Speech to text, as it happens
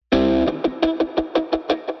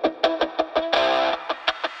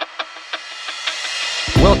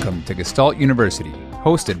Welcome to Gestalt University,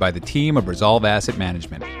 hosted by the team of ReSolve Asset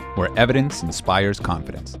Management, where evidence inspires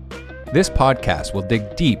confidence. This podcast will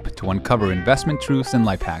dig deep to uncover investment truths and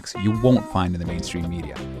life hacks you won't find in the mainstream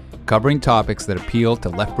media, covering topics that appeal to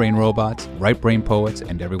left-brain robots, right-brain poets,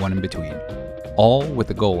 and everyone in between, all with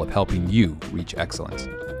the goal of helping you reach excellence.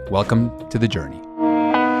 Welcome to the journey.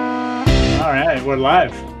 All right, we're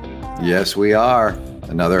live. Yes, we are.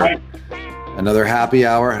 Another happy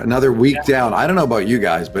hour, another week down. I don't know about you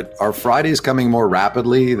guys, but are Fridays coming more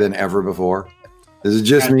rapidly than ever before? Is it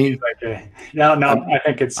just me? No, I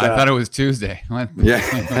think it's... I thought it was Tuesday. Yeah.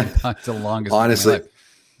 That's the longest. Honestly,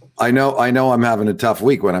 I know I'm having a tough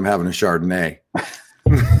week when I'm having a Chardonnay.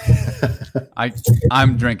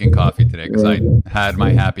 I'm drinking coffee today because I had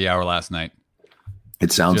my happy hour last night.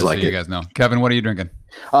 It sounds just like so it. You guys know. Kevin, what are you drinking?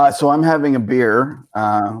 So I'm having a beer,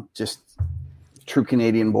 just true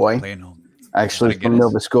Canadian boy. Actually from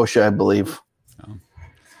Nova Scotia, I believe.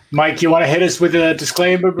 Mike, you want to hit us with a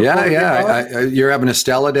disclaimer? You're having a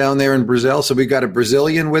Stella down there in Brazil. So we've got a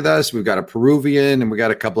Brazilian with us. We've got a Peruvian and we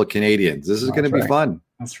got a couple of Canadians. This is going to be fun.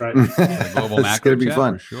 That's right. It's going to be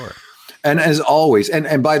fun. Sure. And as always,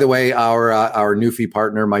 and by the way, our Newfie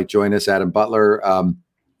partner might join us, Adam Butler.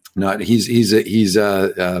 He's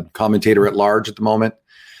a commentator at large at the moment.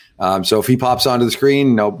 So if he pops onto the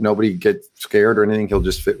screen, nobody gets scared or anything. He'll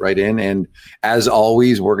just fit right in. And as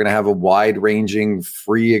always, we're going to have a wide-ranging,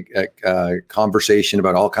 free conversation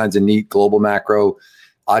about all kinds of neat global macro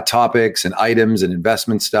topics and items and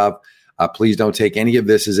investment stuff. Please don't take any of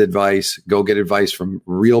this as advice. Go get advice from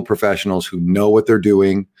real professionals who know what they're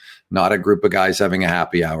doing, not a group of guys having a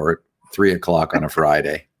happy hour at 3:00 on a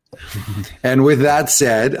Friday. And with that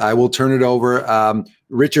said, I will turn it over.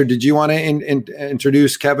 Richard, did you want to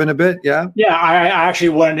introduce Kevin a bit? Yeah, I actually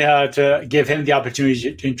wanted to give him the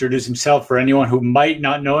opportunity to introduce himself for anyone who might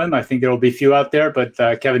not know him. I think there will be a few out there, but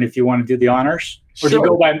Kevin, if you want to do the honors. Or do you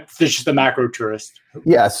go by just the macro tourist?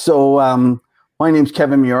 Yeah, so my name's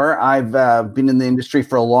Kevin Muir. I've been in the industry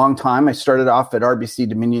for a long time. I started off at RBC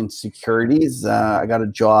Dominion Securities. I got a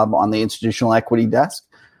job on the institutional equity desk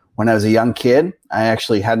when I was a young kid. I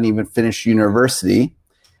actually hadn't even finished university.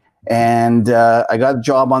 And I got a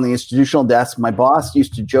job on the institutional desk. My boss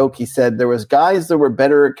used to joke. He said there was guys that were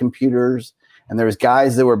better at computers and there was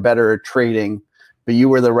guys that were better at trading, but you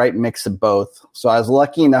were the right mix of both. So I was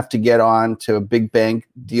lucky enough to get on to a big bank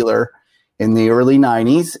dealer in the early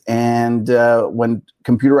 90s and when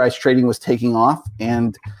computerized trading was taking off.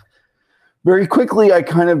 And very quickly, I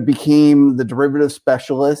kind of became the derivative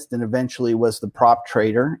specialist and eventually was the prop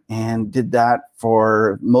trader and did that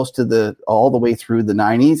for all the way through the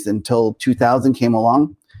 90s until 2000 came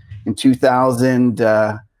along. In 2000,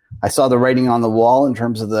 I saw the writing on the wall in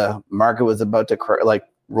terms of the market was about to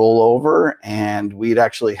roll over, and we'd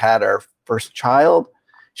actually had our first child.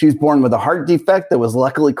 She was born with a heart defect that was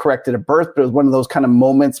luckily corrected at birth, but it was one of those kind of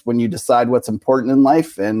moments when you decide what's important in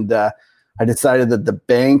life. And I decided that the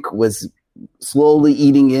bank was slowly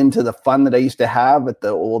eating into the fun that I used to have at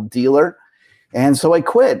the old dealer. And so I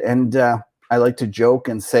quit. And I like to joke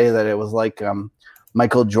and say that it was like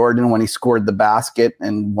Michael Jordan when he scored the basket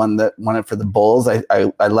and won it for the Bulls. I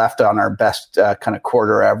left on our best kind of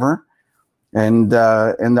quarter ever. And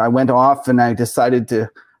I went off and I decided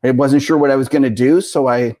I wasn't sure what I was going to do. So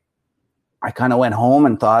I kind of went home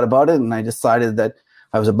and thought about it. And I decided that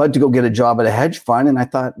I was about to go get a job at a hedge fund. And I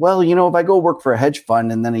thought, well, if I go work for a hedge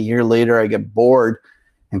fund and then a year later I get bored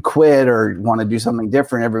and quit or want to do something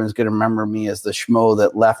different, everyone's going to remember me as the schmo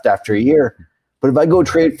that left after a year. But if I go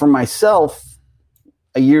trade for myself,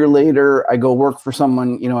 a year later, I go work for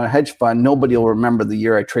someone, a hedge fund, nobody will remember the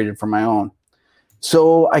year I traded for my own.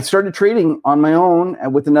 So I started trading on my own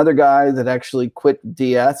with another guy that actually quit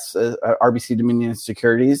DS, RBC Dominion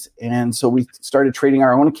Securities. And so we started trading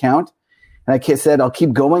our own account. And like I said, I'll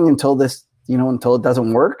keep going until this, until it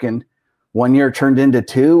doesn't work. And 1 year turned into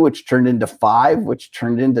 2, which turned into 5, which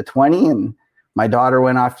turned into 20. And my daughter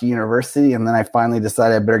went off to university. And then I finally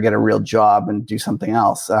decided I better get a real job and do something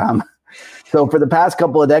else. So for the past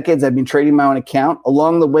couple of decades, I've been trading my own account.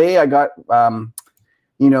 Along the way, I got,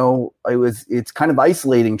 it's kind of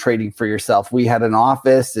isolating trading for yourself. We had an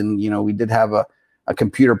office and, we did have a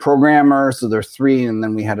computer programmer. So there's 3, and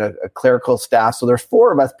then we had a clerical staff. So there's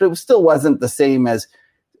 4 of us, but it still wasn't the same as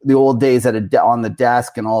the old days on the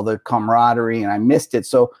desk and all the camaraderie. And I missed it.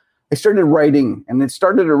 So I started writing, and it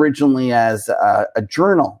started originally as a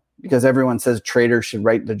journal because everyone says traders should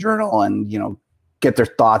write the journal and, get their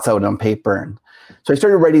thoughts out on paper. And so I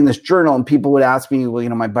started writing this journal, and people would ask me, well,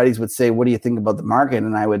 my buddies would say, what do you think about the market?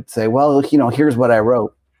 And I would say, well, here's what I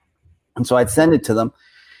wrote. And so I'd send it to them.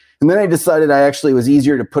 And then I decided it was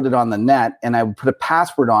easier to put it on the net, and I would put a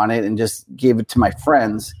password on it and just gave it to my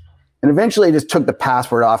friends. And eventually I just took the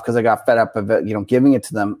password off because I got fed up of it, giving it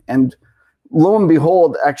to them. And lo and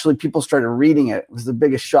behold, actually people started reading it. It was the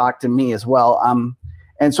biggest shock to me as well.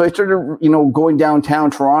 And so I started, going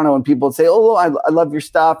downtown Toronto, and people would say, "Oh, I love your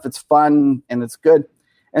stuff. It's fun and it's good."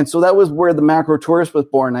 And so that was where the Macro Tourist was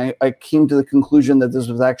born. I came to the conclusion that this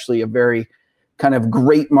was actually a very kind of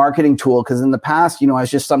great marketing tool, because in the past, I was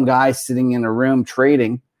just some guy sitting in a room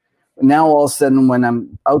trading. Now all of a sudden, when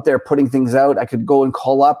I'm out there putting things out, I could go and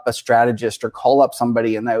call up a strategist or call up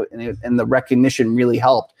somebody, and the recognition really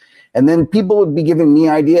helped. And then people would be giving me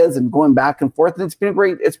ideas and going back and forth, and it's been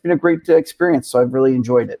a great experience. So I've really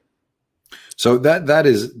enjoyed it. So that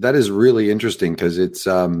is really interesting, because it's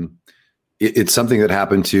something that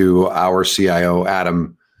happened to our CIO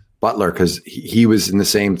Adam Butler, because he was in the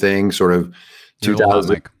same thing, sort of.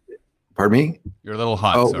 2000. Pardon me? You're a little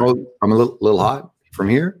hot. Oh, I'm a little hot from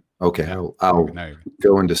here. Okay, I'll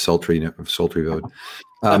go into sultry mode.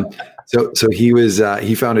 So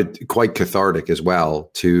he found it quite cathartic as well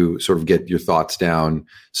to sort of get your thoughts down,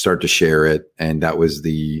 start to share it, and that was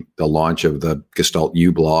the launch of the Gestalt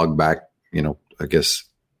U blog back, I guess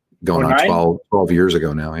going on 12 years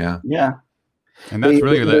ago now. Yeah. Yeah. And that's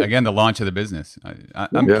really, again, the launch of the business.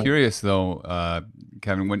 I'm curious, though,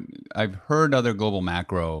 Kevin, when I've heard other global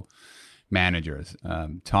macro managers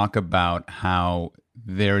talk about how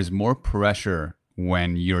there's more pressure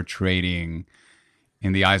when you're trading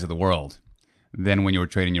in the eyes of the world than when you were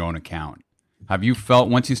trading your own account. Have you felt,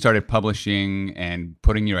 once you started publishing and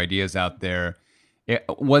putting your ideas out there,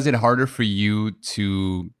 was it harder for you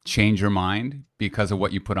to change your mind because of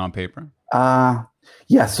what you put on paper?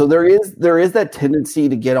 Yeah, so there is that tendency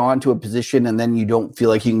to get onto a position and then you don't feel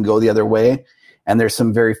like you can go the other way. And there's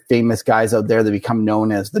some very famous guys out there that become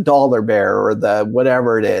known as the dollar bear or the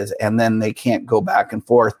whatever it is, and then they can't go back and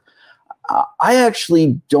forth. I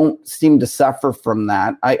actually don't seem to suffer from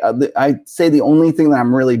that. I say the only thing that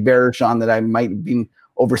I'm really bearish on, that I might have been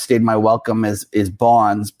overstayed my welcome, is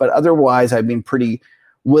bonds. But otherwise, I've been pretty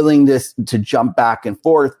willing to jump back and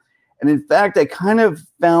forth. And in fact, I kind of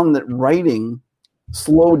found that writing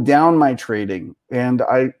slowed down my trading. And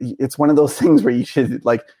it's one of those things where you should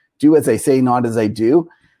do as I say, not as I do.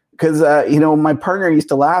 Because, my partner used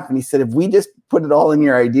to laugh, and he said, if we just put it all in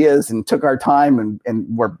your ideas and took our time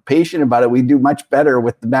and were patient about it, we'd do much better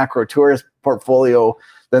with the Macro Tourist portfolio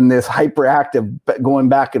than this hyperactive going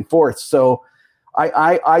back and forth. So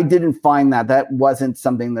I didn't find that wasn't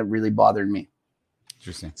something that really bothered me.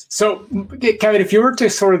 Interesting. So, Kevin, if you were to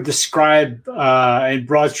sort of describe in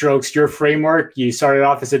broad strokes your framework, you started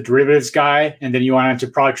off as a derivatives guy, and then you went on to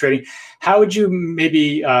prop trading. How would you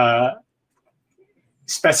maybe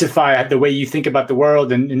specify the way you think about the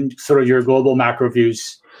world and sort of your global macro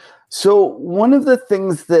views? So one of the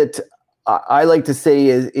things that I like to say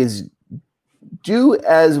is do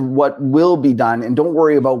as what will be done and don't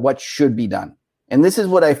worry about what should be done. And this is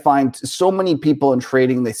what I find so many people in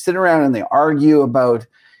trading, they sit around and they argue about,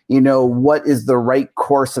 what is the right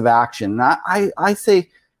course of action. And I say,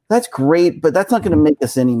 that's great, but that's not going to make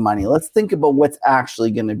us any money. Let's think about what's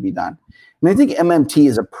actually going to be done. And I think MMT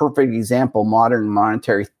is a perfect example, modern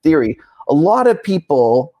monetary theory. A lot of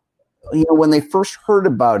people, when they first heard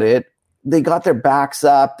about it, they got their backs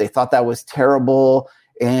up. They thought that was terrible,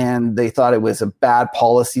 and they thought it was a bad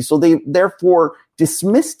policy. So they therefore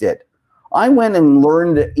dismissed it. I went and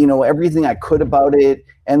learned, everything I could about it.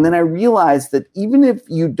 And then I realized that even if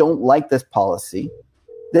you don't like this policy,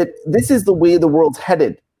 that this is the way the world's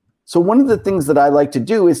headed. So one of the things that I like to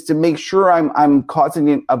do is to make sure I'm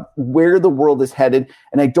cognizant of where the world is headed,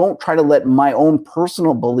 and I don't try to let my own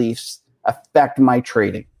personal beliefs affect my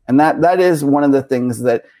trading. And that is one of the things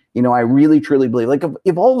that, I really truly believe. Like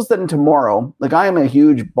if all of a sudden tomorrow, I am a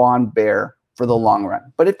huge bond bear for the long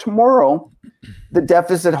run, but if tomorrow the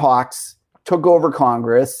deficit hawks took over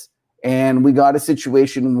Congress and we got a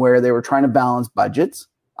situation where they were trying to balance budgets,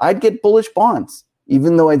 I'd get bullish bonds.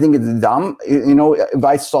 Even though I think it's dumb, if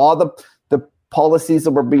I saw the policies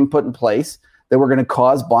that were being put in place that were going to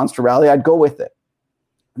cause bonds to rally, I'd go with it.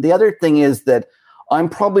 The other thing is that I'm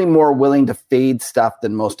probably more willing to fade stuff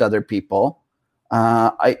than most other people.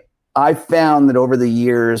 I found that over the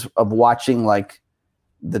years of watching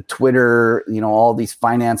the Twitter, all these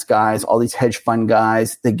finance guys, all these hedge fund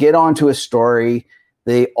guys, they get onto a story.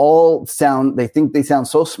 They think they sound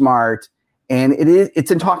so smart. And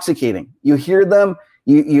it's intoxicating. You hear them,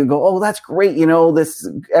 you go, oh, that's great. This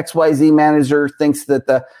XYZ manager thinks that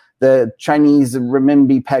the Chinese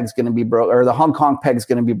renminbi peg's going to be broken, or the Hong Kong peg's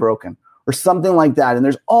going to be broken, or something like that. And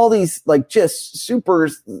there's all these just super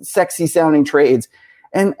sexy sounding trades.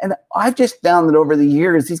 And I've just found that over the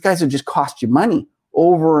years, these guys have just cost you money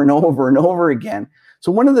over and over and over again.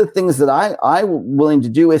 So one of the things that I'm willing to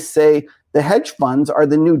do is say the hedge funds are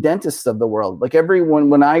the new dentists of the world. Like everyone,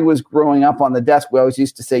 when I was growing up on the desk, we always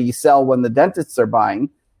used to say you sell when the dentists are buying,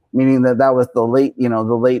 meaning that was the late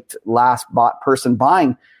last bought person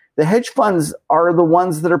buying. The hedge funds are the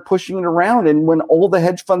ones that are pushing it around. And when all the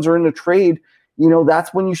hedge funds are in a trade,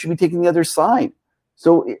 that's when you should be taking the other side.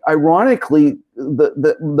 So ironically,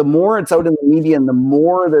 the more it's out in the media and the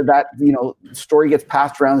more that story gets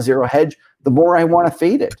passed around zero hedge, the more I want to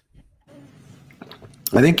fade it.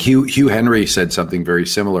 I think Hugh Henry said something very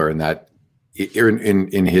similar in that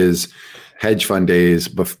in his hedge fund days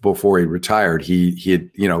before he retired, he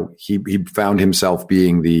found himself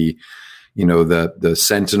being the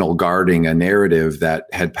sentinel guarding a narrative that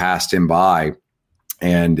had passed him by.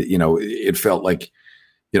 And, it felt like,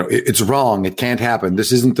 it's wrong. It can't happen.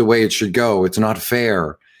 This isn't the way it should go. It's not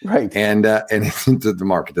fair. Right. And the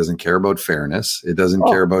market doesn't care about fairness. It doesn't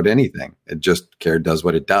care about anything. It just does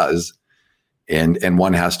what it does. And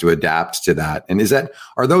one has to adapt to that. And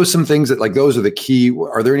are those some things that those are the key?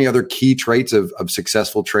 Are there any other key traits of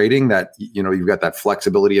successful trading that, you've got that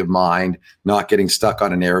flexibility of mind, not getting stuck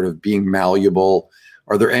on a narrative, being malleable?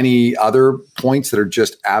 Are there any other points that are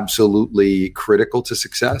just absolutely critical to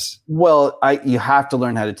success? Well, you have to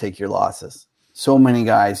learn how to take your losses. So many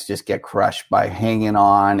guys just get crushed by hanging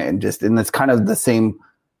on and it's kind of the same,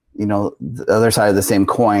 the other side of the same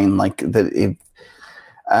coin. Like that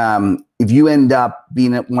if you end up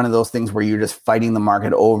being at one of those things where you're just fighting the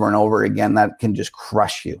market over and over again, that can just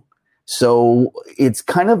crush you. So it's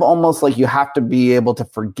kind of almost like you have to be able to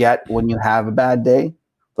forget when you have a bad day.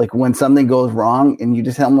 Like when something goes wrong and you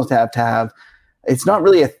just almost have to have, it's not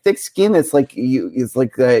really a thick skin. It's like you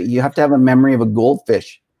have to have a memory of a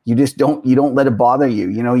goldfish. You just don't let it bother you.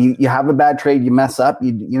 You have a bad trade, you mess up,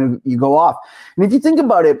 you go off. And if you think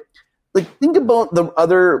about it, think about the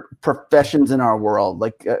other professions in our world,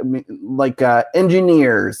 like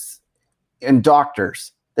engineers and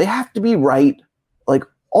doctors. They have to be right,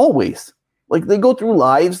 always. They go through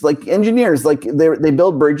lives like engineers, they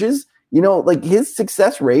build bridges. His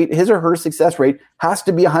or her success rate has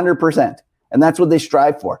to be 100%, and that's what they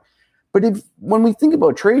strive for. But when we think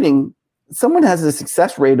about trading, someone has a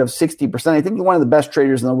success rate of 60%. I think one of the best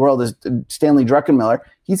traders in the world is Stanley Druckenmiller.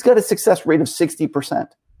 He's got a success rate of 60%.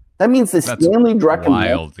 That means that Stanley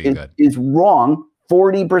Druckenmiller is wrong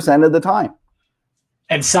 40% of the time.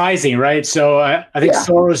 And sizing, right? So I think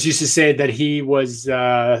Soros used to say that he was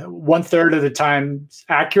 1/3 of the time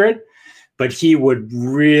accurate, but he would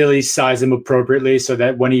really size them appropriately so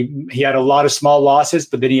that when he had a lot of small losses,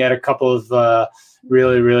 but then he had a couple of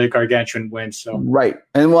really, really gargantuan wins. So right.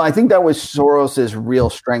 And I think that was Soros's real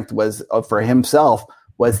strength was for himself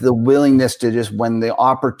was the willingness to just, when the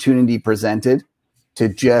opportunity presented, to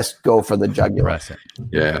just go for the jugular.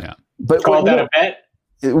 Yeah. But call that a bet.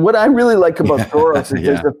 What I really like about Soros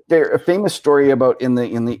is there's a famous story about in the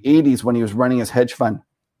 80s when he was running his hedge fund.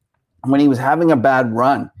 When he was having a bad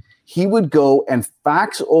run, he would go and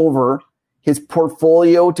fax over his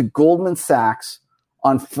portfolio to Goldman Sachs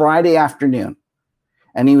on Friday afternoon.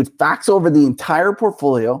 And he would fax over the entire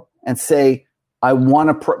portfolio and say, I want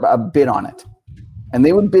a bid on it. And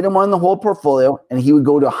they would bid him on the whole portfolio, and he would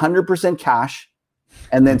go to 100% cash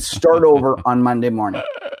and then start over on Monday morning.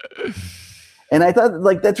 And I thought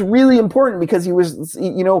that's really important because he was,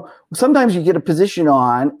 sometimes you get a position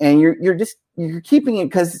on and you're keeping it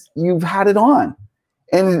because you've had it on.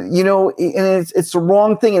 And, and it's the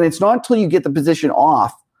wrong thing. And it's not until you get the position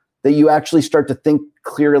off that you actually start to think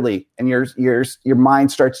clearly and your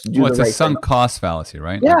mind starts to do the right thing. It's a sunk cost fallacy,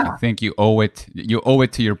 right? Yeah. I think you owe it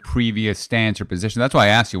to your previous stance or position. That's why I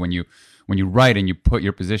asked you when you write and you put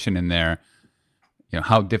your position in there,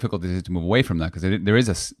 how difficult is it to move away from that? Because there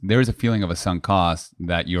is a feeling of a sunk cost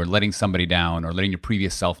that you're letting somebody down or letting your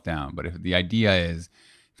previous self down. But if the idea is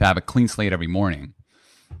to have a clean slate every morning,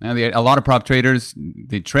 now a lot of prop traders,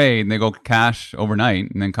 they trade and they go cash overnight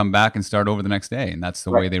and then come back and start over the next day, and that's the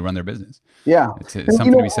way they run their business. Yeah, it's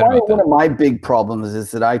something to be said about that. One of my big problems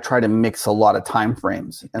is that I try to mix a lot of time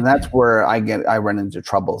frames, and that's where I run into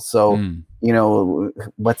trouble. So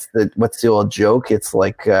what's the old joke? It's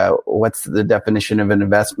like what's the definition of an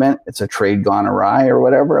investment? It's a trade gone awry or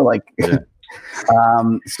whatever.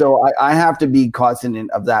 So I have to be cognizant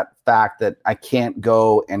of that fact that I can't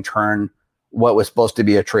go and turn what was supposed to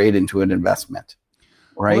be a trade into an investment,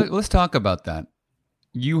 right? Well, let's talk about that.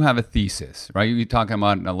 You have a thesis, right? You're talking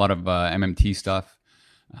about a lot of MMT stuff.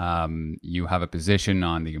 You have a position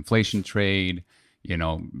on the inflation trade,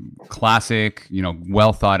 classic,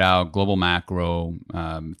 well thought out global macro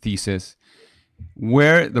thesis.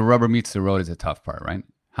 Where the rubber meets the road is a tough part, right?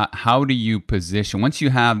 How do you position, once you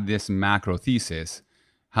have this macro thesis,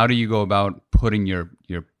 how do you go about putting your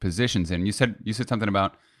positions in? You said something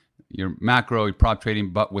about your macro, your prop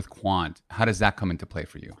trading, but with quant. How does that come into play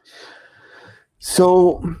for you?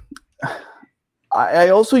 So I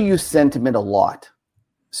also use sentiment a lot.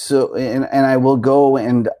 So, and I will go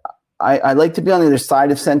and I like to be on the other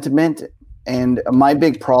side of sentiment. And my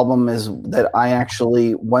big problem is that I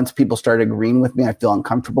actually, once people start agreeing with me, I feel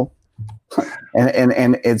uncomfortable.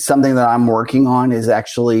 and it's something that I'm working on, is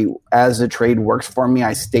actually, as the trade works for me,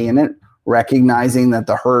 I stay in it, recognizing that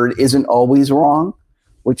the herd isn't always wrong,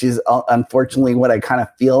 which is unfortunately what I kind of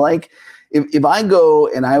feel like. If I go,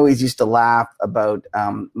 and I always used to laugh about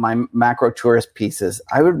my macro tourist pieces,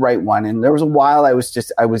 I would write one, and there was a while I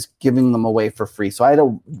was giving them away for free. So I had a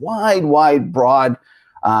wide, broad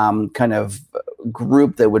kind of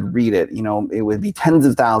group that would read it. You know, it would be tens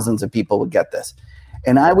of thousands of people would get this.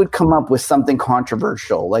 And I would come up with something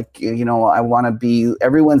controversial, like, you know, I want to be,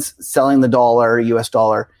 everyone's selling the dollar, US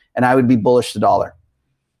dollar, and I would be bullish the dollar.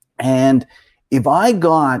 And if I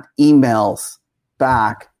got emails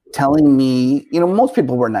back telling me, you know, most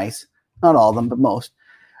people were nice, not all of them, but most.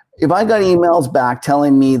 If I got emails back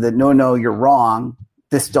telling me that, no, you're wrong,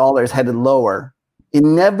 this dollar is headed lower,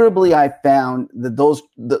 inevitably I found that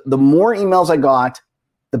the more emails I got,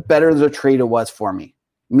 the better the trade it was for me.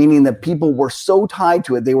 Meaning that people were so tied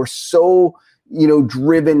to it. They were so, you know,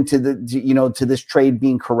 driven to this trade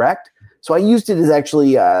being correct. So I used it as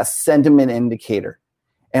actually a sentiment indicator.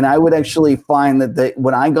 And I would actually find that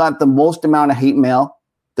when I got the most amount of hate mail,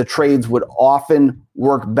 the trades would often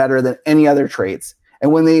work better than any other trades.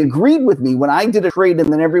 And when they agreed with me, when I did a trade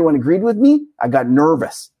and then everyone agreed with me, I got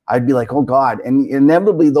nervous. I'd be like, oh God. And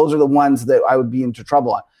inevitably, those are the ones that I would be into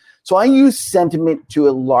trouble on. So I use sentiment to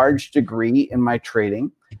a large degree in my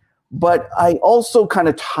trading. But I also kind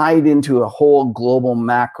of tied into a whole global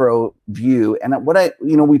macro view. And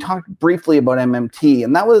we talked briefly about MMT,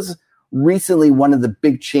 and that was recently one of the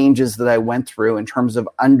big changes that I went through in terms of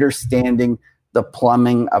understanding the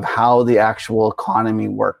plumbing of how the actual economy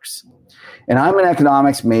works. And I'm an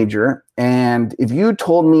economics major. And if you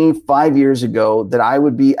told me 5 years ago that I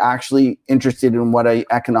would be actually interested in what an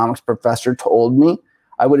economics professor told me,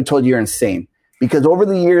 I would have told you you're insane. Because over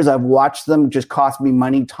the years, I've watched them just cost me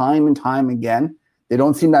money time and time again. They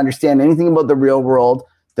don't seem to understand anything about the real world.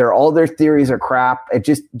 All their theories are crap. It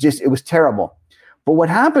was terrible. But what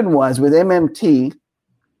happened was with MMT,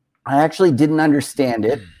 I actually didn't understand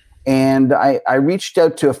it. And I reached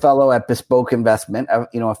out to a fellow at Bespoke Investment,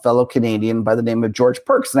 a fellow Canadian by the name of George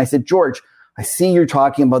Perks. And I said, George, I see you're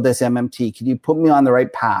talking about this MMT. Can you put me on the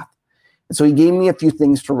right path? And so he gave me a few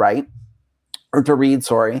things to read.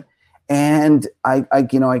 And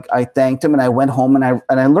I thanked him, and I went home and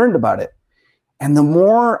I learned about it. And the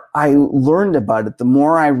more I learned about it, the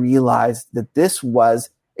more I realized that this was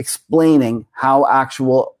explaining how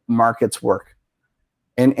actual markets work.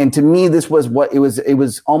 And to me, this was what it was. It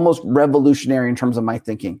was almost revolutionary in terms of my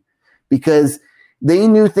thinking, because they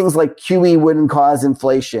knew things like QE wouldn't cause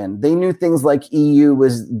inflation. They knew things like EU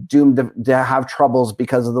was doomed to have troubles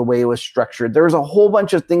because of the way it was structured. There was a whole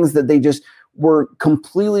bunch of things that they just were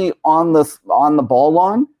completely on the ball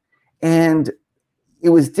on, and it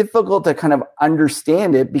was difficult to kind of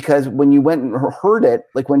understand it, because when you went and heard it,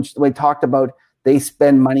 like when we talked about they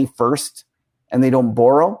spend money first and they don't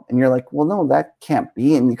borrow, and you're like, well, no, that can't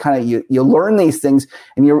be. And you kind of you learn these things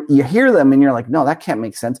and you hear them and you're like, no, that can't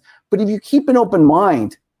make sense. But if you keep an open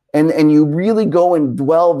mind and you really go and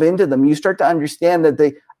delve into them, you start to understand that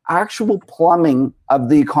the actual plumbing of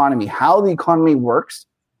the economy, how the economy works,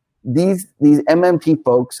 these MMT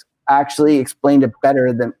folks actually explained it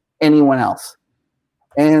better than anyone else.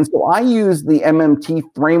 And so I use the MMT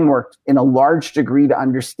framework in a large degree to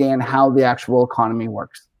understand how the actual economy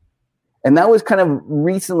works. And that was kind of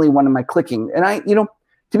recently one of my clicking. And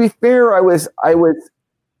to be fair, I was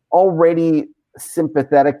already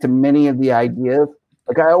sympathetic to many of the ideas.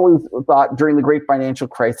 Like I always thought during the great financial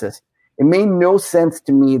crisis, it made no sense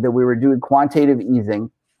to me that we were doing quantitative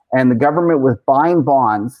easing and the government was buying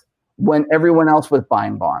bonds when everyone else was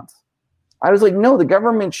buying bonds. I was like, no, the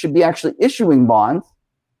government should be actually issuing bonds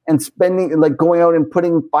and spending, like going out and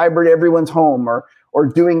putting fiber to everyone's home or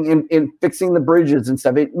doing in fixing the bridges and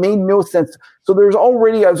stuff. It made no sense. So my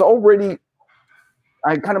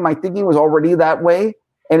thinking was already that way.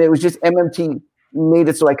 And it was just MMT made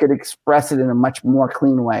it so I could express it in a much more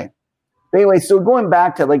clean way. But anyway, so going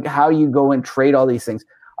back to like how you go and trade all these things,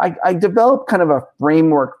 I developed kind of a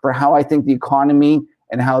framework for how I think the economy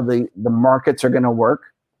and how the markets are going to work.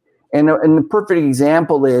 And the perfect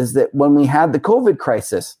example is that when we had the COVID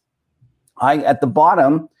crisis, at the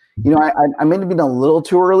bottom, I may have been a little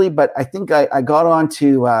too early, but I think I got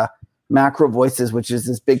onto Macro Voices, which is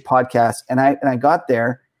this big podcast, and I got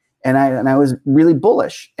there, and I was really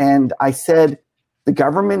bullish, and I said the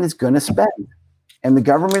government is going to spend, and the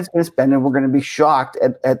government is going to spend, and we're going to be shocked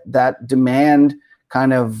at that demand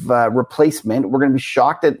kind of replacement. We're going to be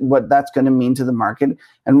shocked at what that's going to mean to the market,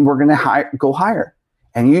 and we're going to go higher.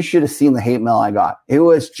 And you should have seen the hate mail I got. It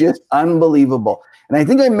was just unbelievable. And I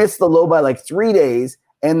think I missed the low by like 3 days.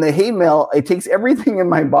 And the hate mail, it takes everything in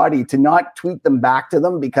my body to not tweet them back to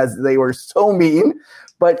them because they were so mean.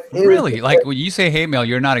 But really, like when you say hate mail,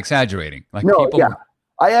 you're not exaggerating. Like no, people. Yeah.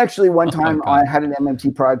 I actually one time I had an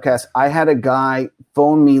MMT podcast. I had a guy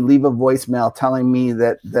phone me, leave a voicemail telling me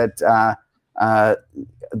that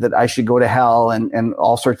I should go to hell and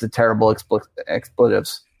all sorts of terrible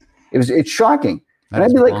expletives. It's shocking. And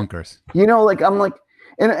I'd be like, bonkers.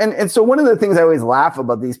 And so one of the things I always laugh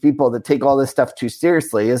about these people that take all this stuff too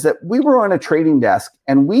seriously is that we were on a trading desk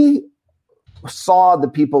and we saw the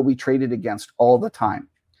people we traded against all the time.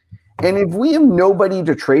 And if we have nobody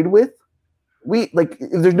to trade with,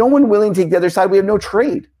 if there's no one willing to take the other side, we have no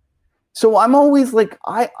trade. So I'm always like,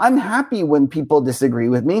 I'm happy when people disagree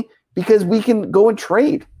with me because we can go and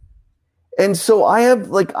trade. And so I have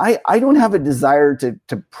I don't have a desire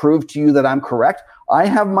to prove to you that I'm correct. I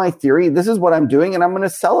have my theory. This is what I'm doing, and I'm going to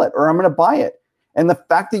sell it or I'm going to buy it. And the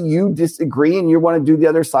fact that you disagree and you want to do the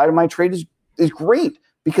other side of my trade is great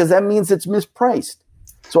because that means it's mispriced.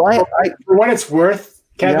 So for what it's worth,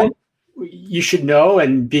 Kevin, you should know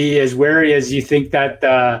and be as wary as you think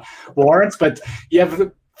that warrants. But you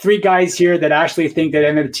have 3 guys here that actually think that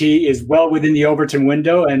MMT is well within the Overton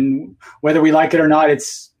window, and whether we like it or not,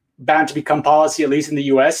 it's bound to become policy, at least in the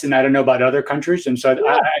US, and I don't know about other countries. And so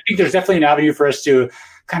I think there's definitely an avenue for us to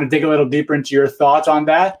kind of dig a little deeper into your thoughts on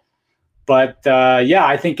that. But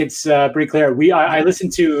I think it's pretty clear. I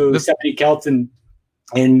listened to Stephanie Kelton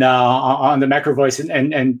on the Macro Voice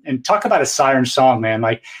and talk about a siren song, man.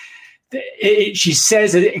 Like she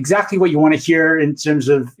says exactly what you want to hear in terms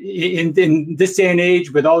of in this day and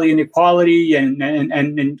age with all the inequality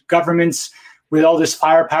and governments with all this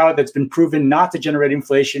firepower that's been proven not to generate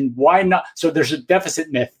inflation. Why not? So there's a deficit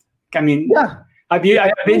myth. I mean, I'd be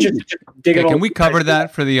interested to dig in. Can we cover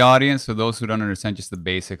that for the audience, for those who don't understand just the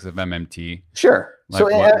basics of MMT? Sure. So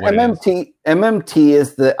MMT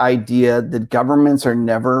is the idea that governments are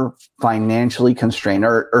never financially constrained,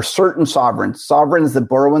 or certain sovereigns that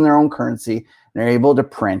borrow in their own currency and are able to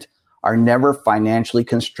print are never financially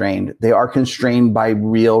constrained. They are constrained by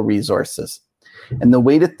real resources. And the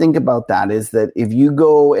way to think about that is that if you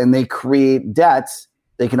go and they create debts,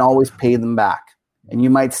 they can always pay them back. And you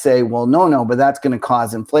might say, well, no, but that's going to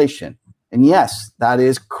cause inflation. And yes, that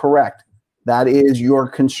is correct. That is your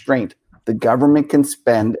constraint. The government can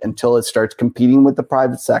spend until it starts competing with the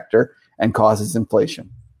private sector and causes inflation.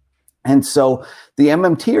 And so the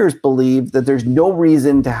MMTers believe that there's no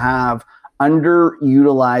reason to have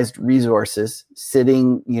underutilized resources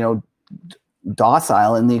sitting,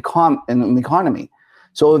 docile in the economy.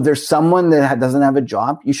 So if there's someone that doesn't have a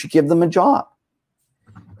job, you should give them a job.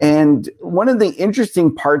 And one of the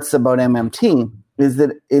interesting parts about MMT is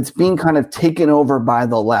that it's being kind of taken over by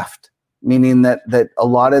the left, meaning that a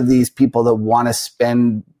lot of these people that want to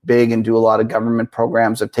spend big and do a lot of government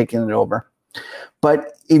programs have taken it over.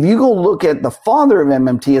 But if you go look at the father of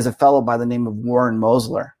MMT is a fellow by the name of Warren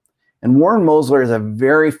Mosler. And Warren Mosler is a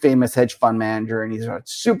very famous hedge fund manager, and he's a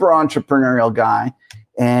super entrepreneurial guy.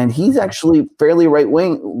 And he's actually fairly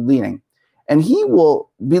right-wing leaning. And he will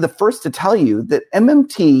be the first to tell you that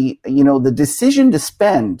MMT, the decision to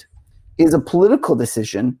spend is a political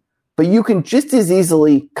decision, but you can just as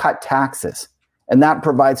easily cut taxes. And that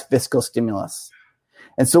provides fiscal stimulus.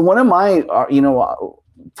 And so one of my,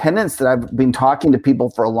 tenets that I've been talking to people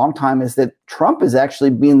for a long time is that Trump has actually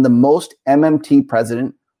been the most MMT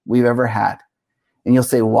president we've ever had. And you'll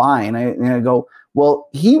say, why? And I go, well,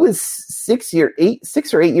 he was 6 or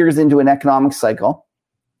 8 years into an economic cycle.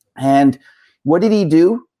 And what did he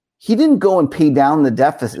do? He didn't go and pay down the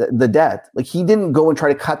debt. Like, he didn't go and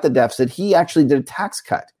try to cut the deficit. He actually did a tax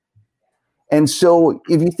cut. And so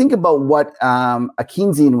if you think about what a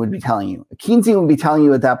Keynesian would be telling you, a Keynesian would be telling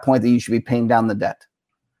you at that point that you should be paying down the debt.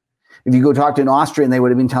 If you go talk to an Austrian, they would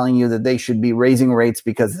have been telling you that they should be raising rates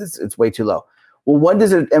because it's way too low. Well, what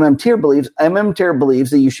does an MMTer believe? MMTer believes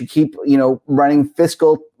that you should keep, running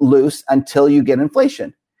fiscal loose until you get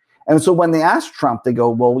inflation. And so when they ask Trump, they go,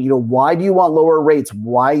 well, why do you want lower rates?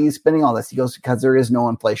 Why are you spending all this? He goes, because there is no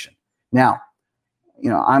inflation. Now,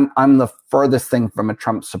 I'm the furthest thing from a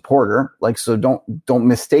Trump supporter. So don't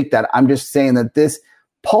mistake that. I'm just saying that this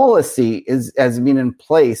policy has been in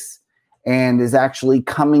place and is actually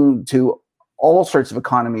coming to all sorts of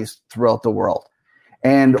economies throughout the world.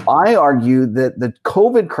 And I argue that the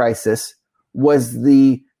COVID crisis was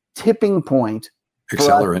the tipping point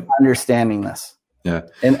for us understanding this. Yeah.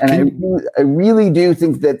 And I really do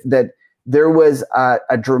think that there was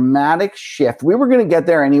a dramatic shift. We were going to get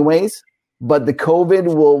there anyways, but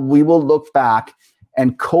the we will look back,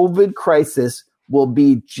 and COVID crisis will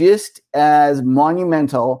be just as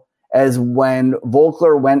monumental as when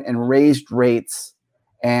Volcker went and raised rates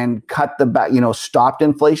and stopped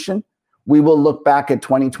inflation. We will look back at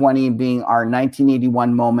 2020 being our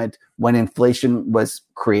 1981 moment when inflation was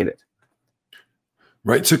created.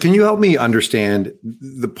 Right. So can you help me understand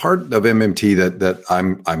the part of MMT that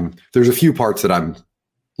I'm there's a few parts that I'm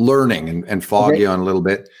learning and foggy on a little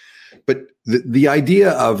bit, but the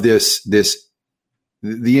idea of the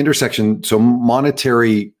intersection, so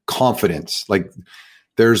monetary confidence, like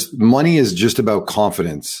there's money is just about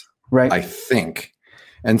confidence, right? I think.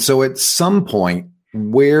 And so at some point,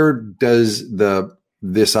 where does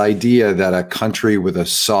this idea that a country with a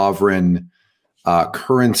sovereign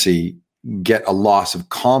currency get a loss of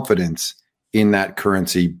confidence in that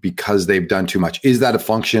currency because they've done too much? Is that a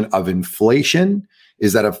function of inflation?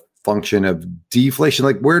 Is that a function of deflation?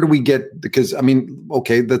 Like, where do we get, because I mean,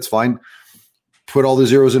 okay, that's fine. Put all the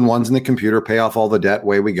zeros and ones in the computer, pay off all the debt,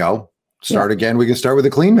 away we go. Start again. We can start with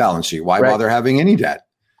a clean balance sheet. Why bother having any debt?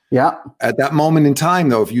 Yeah. At that moment in time,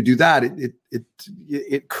 though, if you do that,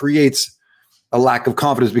 it creates a lack of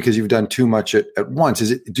confidence because you've done too much at once.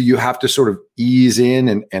 Do you have to sort of ease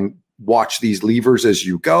in and watch these levers as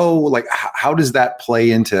you go? Like, how does that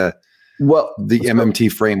play into the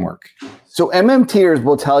MMT framework? So MMTers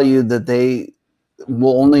will tell you that they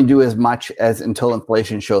will only do as much as until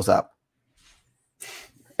inflation shows up.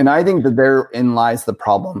 And I think that therein lies the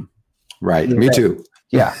problem. Right. Me too.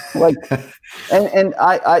 Yeah. Like, and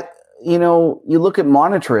I, you look at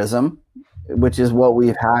monetarism, which is what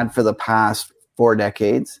we've had for the past 4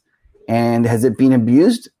 decades. And has it been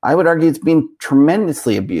abused? I would argue it's been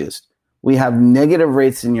tremendously abused. We have negative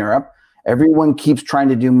rates in Europe. Everyone keeps trying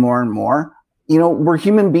to do more and more. We're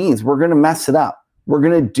human beings. We're going to mess it up. We're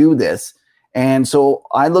going to do this. And so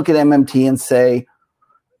I look at MMT and say,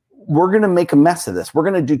 we're going to make a mess of this. We're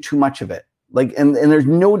going to do too much of it. Like, and there's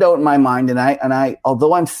no doubt in my mind. And I,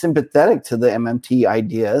 although I'm sympathetic to the MMT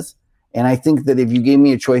ideas, and I think that if you gave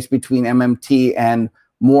me a choice between MMT and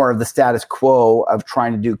more of the status quo of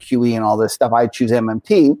trying to do QE and all this stuff, I'd choose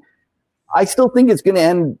MMT. I still think it's going to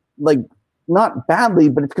end, like, not badly,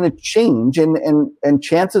 but it's going to change. And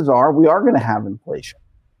chances are we are going to have inflation.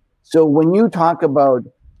 So when you talk about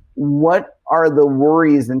what are the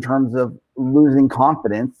worries in terms of losing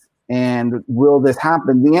confidence and will this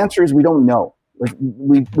happen, the answer is we don't know. Like,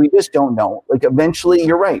 we just don't know. Like, eventually,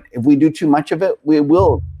 you're right. If we do too much of it, we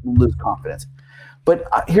will lose confidence. But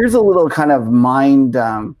here's a little kind of mind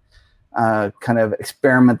kind of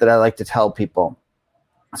experiment that I like to tell people.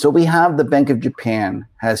 So we have the Bank of Japan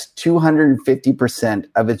has 250%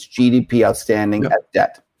 of its GDP outstanding as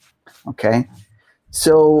debt. Okay.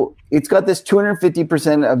 So it's got this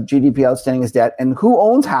 250% of GDP outstanding as debt. And who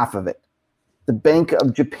owns half of it? The Bank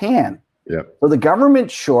of Japan. Yeah. So the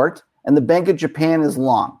government's short and the Bank of Japan is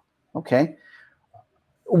long. Okay.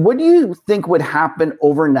 What do you think would happen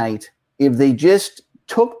overnight if they just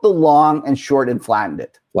took the long and short and flattened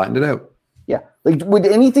it? Flattened it out. Yeah. Like, would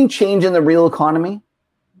anything change in the real economy?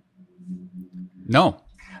 No.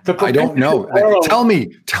 I don't know. Tell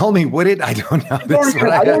me what it, I don't know.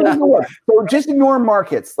 I don't know. So just ignore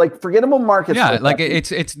markets. Like, forget about markets. Yeah. Like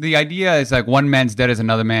it's the idea is like one man's debt is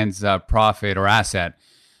another man's profit or asset.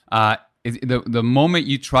 The moment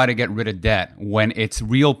you try to get rid of debt, when it's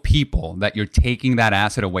real people that you're taking that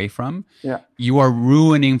asset away from, you are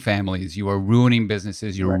ruining families, you are ruining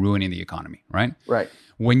businesses, you're ruining the economy, right? Right.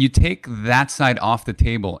 When you take that side off the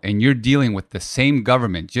table and you're dealing with the same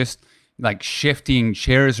government, just like shifting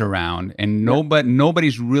chairs around, and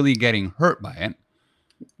nobody's really getting hurt by it.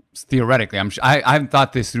 Theoretically, I haven't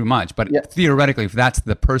thought this through much, but theoretically, if that's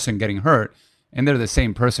the person getting hurt, and they're the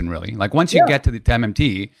same person, really, like once you get to the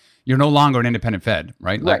MMT, you're no longer an independent Fed,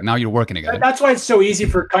 right? Like now you're working together. That's why it's so easy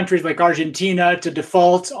for countries like Argentina to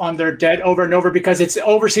default on their debt over and over, because it's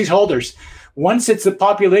overseas holders. Once it's the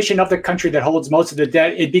population of the country that holds most of the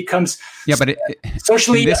debt, it becomes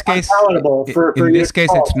socially unpalatable. In this case,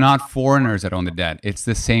 it's not foreigners that own the debt. It's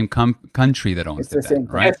the same country that owns the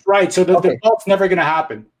debt, right? That's right. So the default's never going to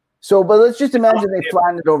happen. So, but let's just imagine they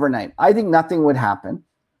flattened it overnight. I think nothing would happen.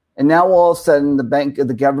 And now all of a sudden,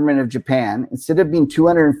 the government of Japan, instead of being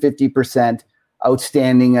 250%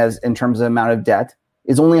 outstanding as in terms of amount of debt,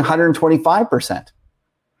 is only 125%.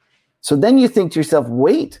 So then you think to yourself,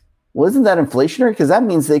 wait, Well, isn't that inflationary? Because that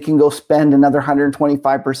means they can go spend another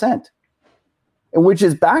 125%. And which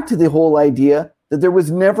is back to the whole idea that there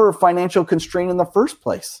was never a financial constraint in the first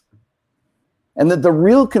place. And that the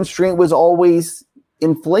real constraint was always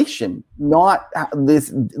inflation, not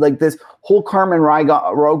this whole Carmen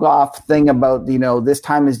Rogoff thing about, this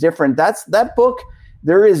time is different. That book,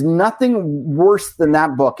 there is nothing worse than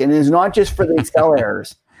that book. And it is not just for the Excel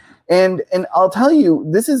errors. And I'll tell you,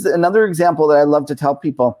 this is another example that I love to tell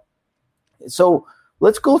people. So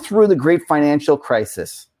let's go through the great financial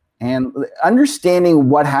crisis, and understanding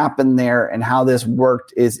what happened there and how this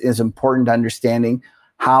worked is important to understanding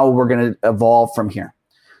how we're going to evolve from here.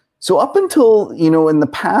 So up until, in the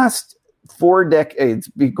past 4 decades,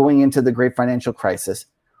 going into the great financial crisis,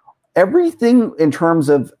 everything in terms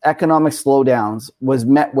of economic slowdowns was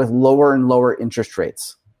met with lower and lower interest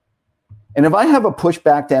rates. And if I have a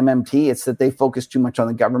pushback to MMT, it's that they focus too much on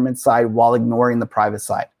the government side while ignoring the private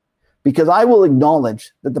side. Because I will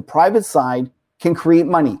acknowledge that the private side can create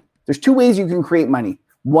money. There's 2 ways you can create money.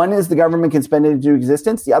 One is the government can spend it into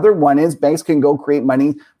existence. The other one is banks can go create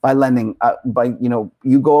money by lending.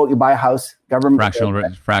 You buy a house, government.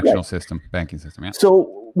 Fractional system, banking system. Yeah.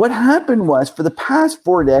 So what happened was, for the past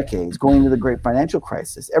 4 decades, going into the great financial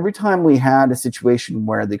crisis, every time we had a situation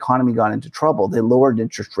where the economy got into trouble, they lowered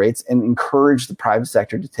interest rates and encouraged the private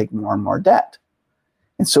sector to take more and more debt.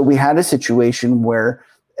 And so we had a situation where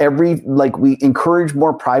we encouraged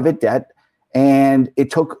more private debt, and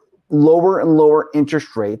it took lower and lower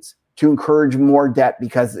interest rates to encourage more debt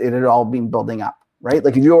because it had all been building up, right?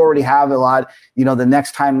 Like if you already have a lot, the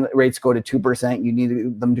next time rates go to 2%, you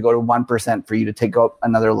need them to go to 1% for you to take out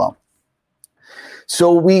another loan.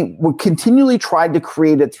 So we continually tried to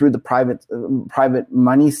create it through the private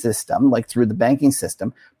money system, like through the banking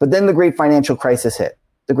system. But then the great financial crisis hit.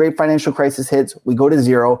 The great financial crisis hits, we go to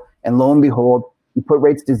zero, and lo and behold, you put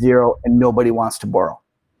rates to zero and nobody wants to borrow.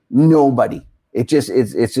 Nobody. It's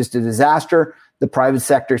just a disaster. The private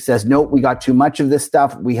sector says, no, we got too much of this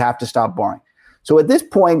stuff. We have to stop borrowing. So at this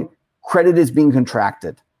point, credit is being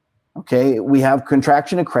contracted. Okay, we have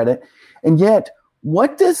contraction of credit. And yet,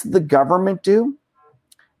 what does the government do?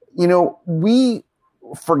 We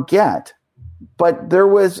forget, but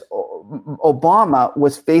Obama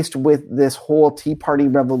was faced with this whole Tea Party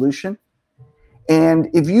revolution. And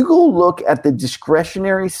if you go look at the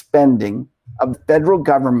discretionary spending of the federal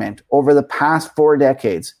government over the past 4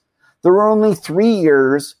 decades, there were only 3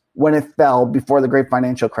 years when it fell before the great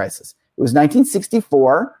financial crisis. It was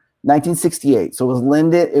 1964, 1968. So it was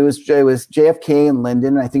Lyndon. It was JFK and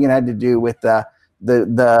Lyndon. And I think it had to do with the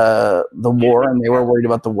war, and they were worried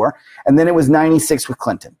about the war. And then it was 96 with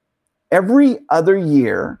Clinton. Every other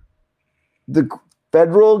year, the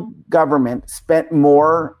federal government spent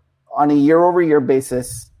more on a year-over-year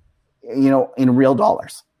basis, in real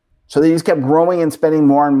dollars. So they just kept growing and spending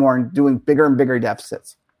more and more and doing bigger and bigger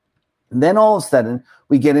deficits. And then all of a sudden,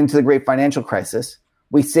 we get into the great financial crisis.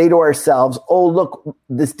 We say to ourselves, oh, look,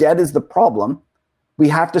 this debt is the problem. We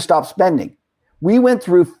have to stop spending. We went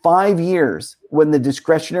through 5 years when the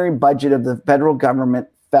discretionary budget of the federal government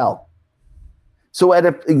fell. So at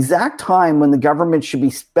an exact time when the government should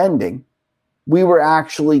be spending, we were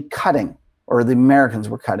actually cutting. Or the Americans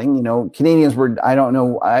were cutting, Canadians were, I don't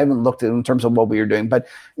know, I haven't looked at it in terms of what we were doing, but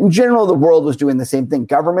in general, the world was doing the same thing.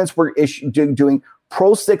 Governments were doing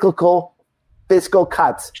pro-cyclical fiscal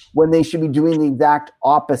cuts when they should be doing the exact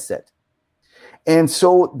opposite. And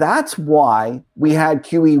so that's why we had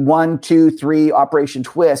QE 1, 2, 3, Operation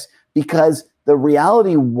Twist, because the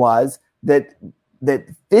reality was that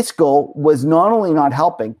fiscal was not only not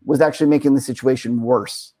helping, was actually making the situation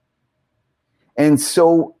worse. And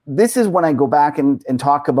so this is when I go back and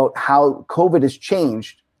talk about how COVID has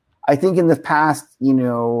changed. I think in the past,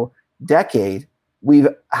 decade, we've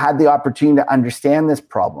had the opportunity to understand this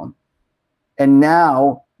problem. And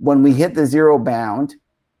now when we hit the zero bound,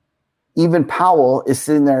 even Powell is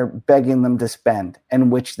sitting there begging them to spend,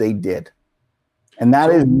 and which they did. And that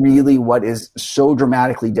is really what is so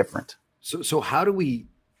dramatically different. So how do we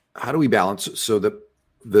balance? So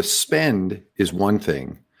the spend is one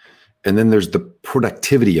thing, and then there's the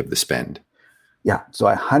productivity of the spend. Yeah, so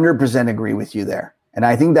I 100% agree with you there. And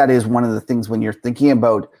I think that is one of the things when you're thinking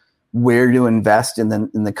about where to invest in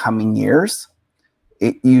the coming years,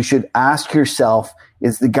 you should ask yourself,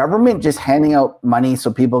 is the government just handing out money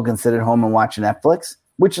so people can sit at home and watch Netflix?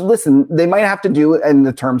 Which, listen, they might have to do it in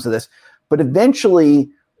the terms of this, but eventually,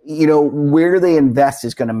 where they invest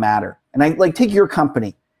is going to matter. And take your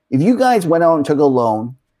company. If you guys went out and took a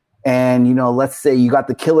loan and, let's say you got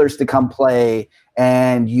the Killers to come play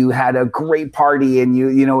and you had a great party and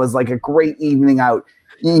it was like a great evening out.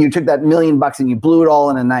 You took that $1 million and you blew it all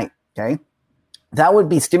in a night. Okay. That would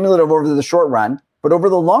be stimulative over the short run, but over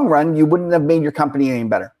the long run, you wouldn't have made your company any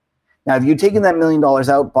better. Now, if you'd taken that $1 million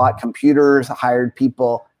out, bought computers, hired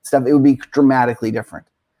people, stuff, it would be dramatically different.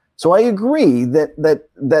 So I agree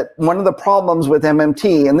that one of the problems with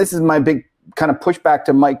MMT, and this is my big kind of pushback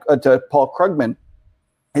to Paul Krugman,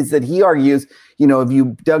 is that he argues, if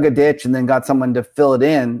you dug a ditch and then got someone to fill it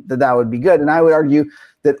in, that would be good. And I would argue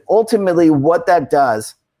that ultimately what that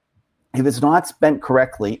does, if it's not spent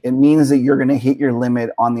correctly, it means that you're going to hit your limit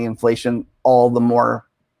on the inflation all the more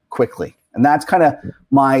quickly. And that's kind of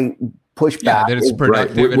my pushback. Yeah, that it's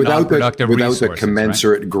productive and non-productive resources, without the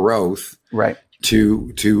commensurate growth, right,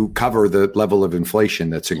 to cover the level of inflation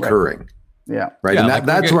that's occurring. Right. Yeah. Right. Yeah, and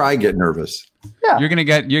that's where I get nervous. Yeah. You're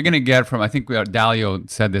gonna get from, I think Dalio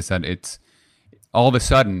said this, that it's all of a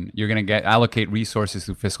sudden you're gonna allocate resources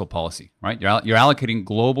through fiscal policy, right? You're allocating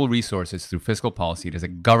global resources through fiscal policy. It is a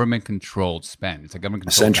government controlled spend. It's a government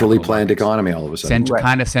controlled centrally planned economy all of a sudden.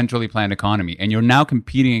 Kind of centrally planned economy. And you're now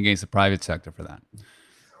competing against the private sector for that.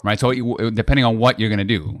 Right. So depending on what you're going to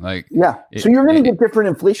do, so you're going to get different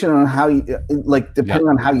inflation on how you, depending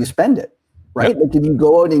on how you spend it. Right. Like if you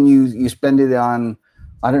go out and you spend it on,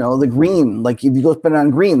 I don't know, the green, like if you go spend it on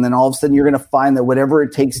green, then all of a sudden you're going to find that whatever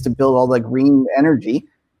it takes to build all that green energy,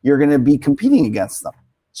 you're going to be competing against them.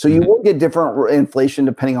 So you will get different inflation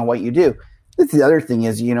depending on what you do. That's the other thing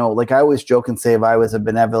is, like I always joke and say, if I was a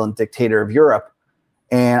benevolent dictator of Europe,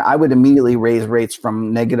 and I would immediately raise rates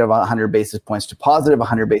from negative 100 basis points to positive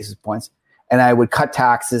 100 basis points. And I would cut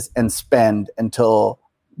taxes and spend until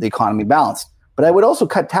the economy balanced. But I would also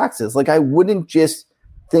cut taxes. Like I wouldn't just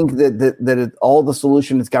think that all the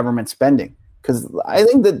solution is government spending. Because I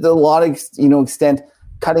think that a lot of extent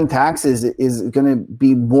cutting taxes is going to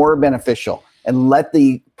be more beneficial, and let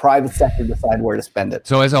the private sector decide where to spend it.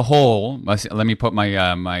 So as a whole, let me put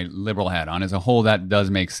my my liberal hat on. As a whole, that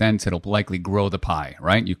does make sense. It'll likely grow the pie,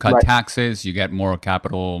 right? You cut taxes, you get more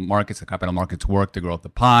capital markets. The capital markets work to grow the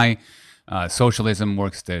pie. Socialism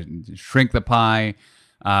works to shrink the pie.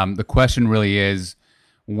 The question really is,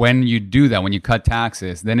 when you do that, when you cut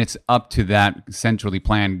taxes, then it's up to that centrally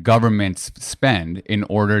planned government spend in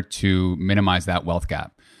order to minimize that wealth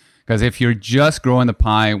gap. Because if you're just growing the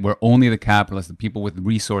pie where only the capitalists, the people with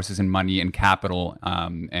resources and money and capital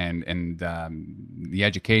and the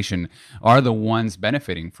education are the ones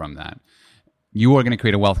benefiting from that, you are going to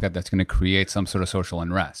create a wealth gap that's going to create some sort of social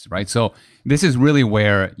unrest, right? So this is really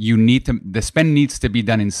where the spend needs to be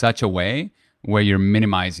done in such a way where you're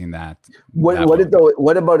minimizing that.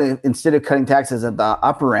 What about instead of cutting taxes at the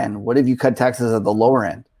upper end, what if you cut taxes at the lower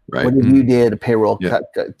end? Right. What if you did a payroll cut?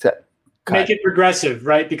 Make it progressive,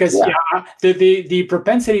 right? Because the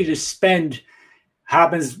propensity to spend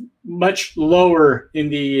happens much lower in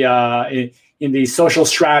the social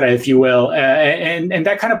strata, if you will, and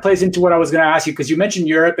that kind of plays into what I was going to ask you, because you mentioned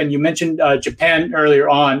Europe and you mentioned Japan earlier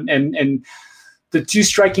on, and the two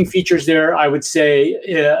striking features there, I would say,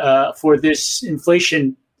 for this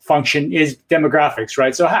inflation function is demographics,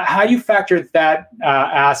 right? So how do you factor that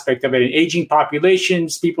aspect of it? Aging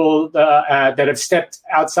populations, people that have stepped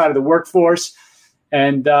outside of the workforce,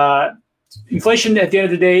 and inflation at the end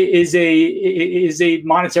of the day is a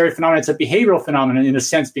monetary phenomenon. It's a behavioral phenomenon in a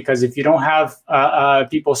sense, because if you don't have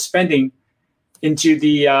people spending into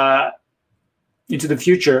the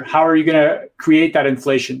future, how are you going to create that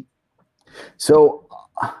inflation? So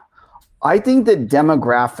I think that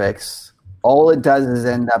demographics, all it does is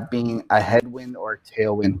end up being a headwind or a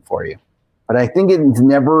tailwind for you. But I think it's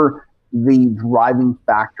never the driving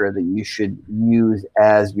factor that you should use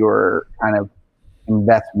as your kind of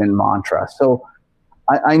investment mantra. So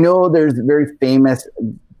I know there's very famous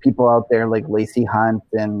people out there like Lacey Hunt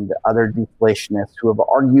and other deflationists who have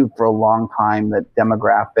argued for a long time that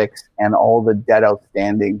demographics and all the debt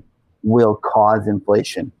outstanding will cause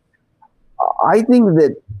inflation. I think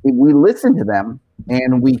that if we listen to them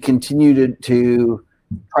and we continue to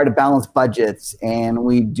try to balance budgets and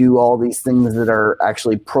we do all these things that are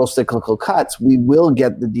actually pro-cyclical cuts, we will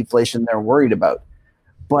get the deflation they're worried about.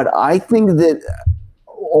 But I think that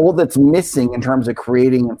all that's missing in terms of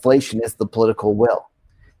creating inflation is the political will.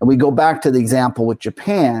 And we go back to the example with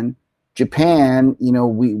Japan. Japan,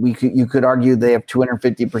 you could argue they have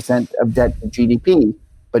 250% of debt to GDP,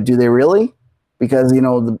 but do they really? Because,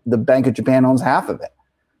 the Bank of Japan owns half of it.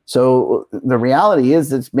 So the reality is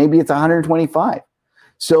that maybe it's 125.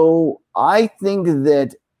 So I think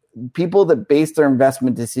that people that base their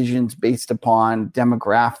investment decisions based upon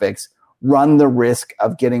demographics run the risk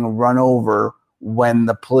of getting run over when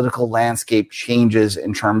the political landscape changes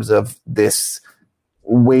in terms of this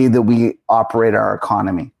way that we operate our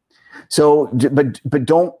economy. So, but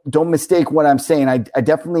don't mistake what I'm saying. I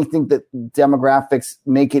definitely think that demographics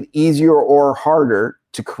make it easier or harder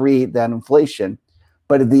to create that inflation.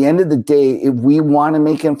 But at the end of the day, if we want to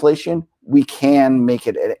make inflation, we can make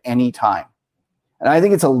it at any time. And I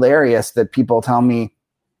think it's hilarious that people tell me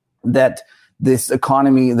that this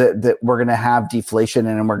economy, that we're going to have deflation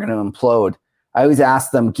and we're going to implode. I always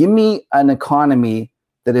ask them, give me an economy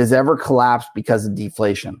that has ever collapsed because of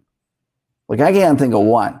deflation. Like, I can't think of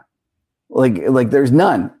one. Like there's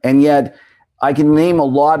none. And yet I can name a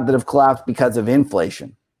lot that have collapsed because of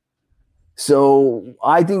inflation. So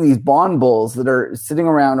I think these bond bulls that are sitting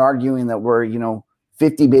around arguing that we're,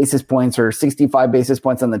 50 basis points or 65 basis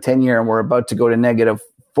points on the 10-year and we're about to go to negative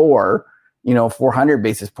 400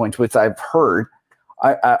 basis points, which I've heard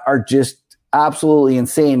are just absolutely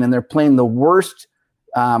insane. And they're playing the worst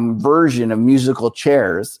version of musical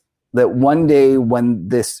chairs, that one day when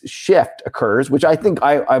this shift occurs, which I think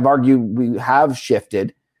I've argued we have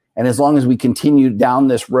shifted, and as long as we continue down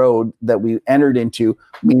this road that we entered into,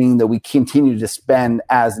 meaning that we continue to spend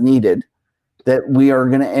as needed, that we are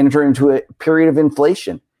going to enter into a period of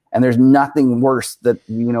inflation. And there's nothing worse that,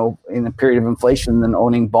 in a period of inflation than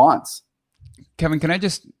owning bonds. Kevin,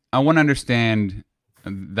 I want to understand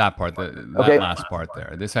that part, that last part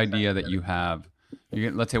there, this idea that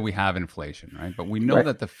let's say we have inflation, right? But we know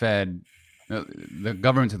that the Fed, the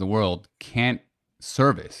governments of the world can't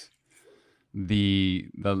service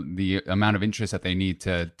the amount of interest that they need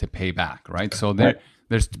to pay back, right? So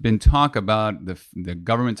there's been talk about the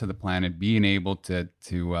governments of the planet being able to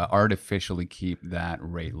artificially keep that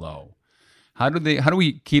rate low. How do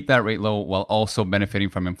we keep that rate low while also benefiting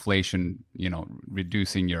from inflation,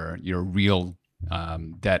 reducing your real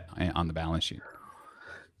debt on the balance sheet?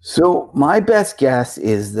 So my best guess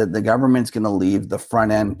is that the government's going to leave the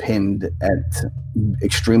front end pinned at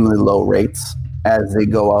extremely low rates as they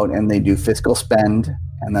go out and they do fiscal spend,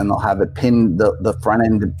 and then they'll have it pinned, the front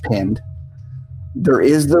end pinned. There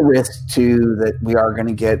is the risk too that we are going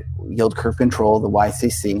to get yield curve control, the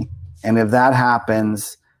YCC. And if that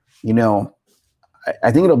happens,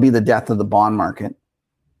 I think it'll be the death of the bond market.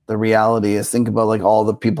 The reality is, think about like all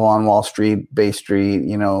the people on Wall Street, Bay Street,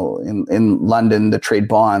 in London that trade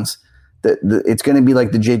bonds, it's going to be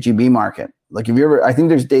like the JGB market. Like I think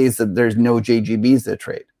there's days that there's no JGBs that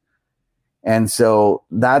trade. And so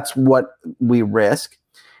that's what we risk.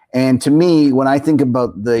 And to me, when I think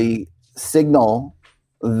about the signal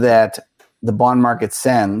that the bond market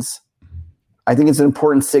sends, I think it's an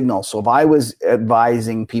important signal. So if I was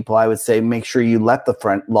advising people, I would say, make sure you let the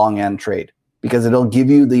front long end trade, because it'll give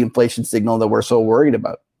you the inflation signal that we're so worried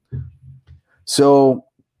about. So,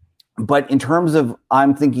 but in terms of,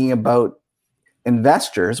 I'm thinking about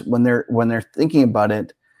investors when they're thinking about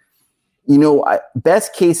it,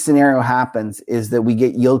 best case scenario happens is that we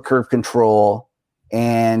get yield curve control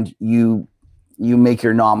and you make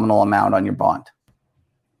your nominal amount on your bond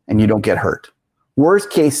and you don't get hurt.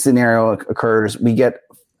 Worst case scenario occurs, we get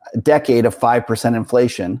a decade of 5%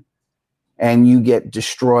 inflation and you get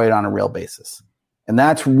destroyed on a real basis. And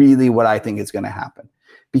that's really what I think is going to happen.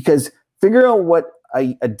 Because figure out what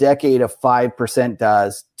a decade of 5%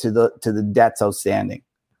 does to the debts outstanding.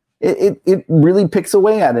 It really picks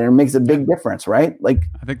away at it and makes a big difference, right? Like,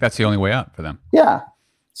 I think that's the only way out for them. Yeah.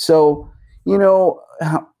 So,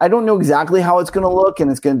 I don't know exactly how it's going to look,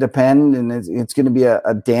 and it's going to depend, and it's going to be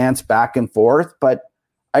a dance back and forth. But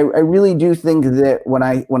I really do think that when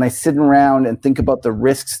I sit around and think about the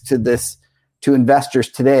risks to investors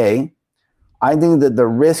today, I think that the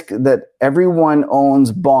risk that everyone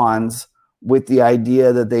owns bonds with the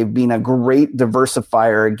idea that they've been a great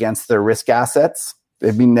diversifier against their risk assets.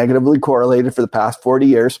 They've been negatively correlated for the past 40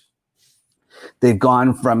 years. They've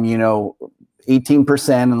gone from,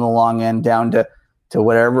 18% in the long end down to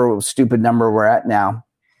whatever stupid number we're at now.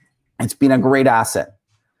 It's been a great asset.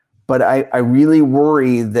 But I really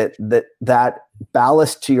worry that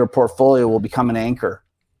ballast to your portfolio will become an anchor.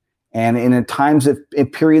 And in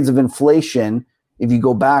periods of inflation, if you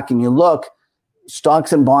go back and you look,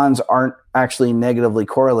 stocks and bonds aren't actually negatively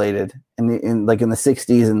correlated. In the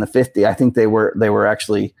 60s and the 50s, I think they were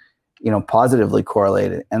actually, positively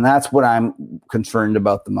correlated. And that's what I'm concerned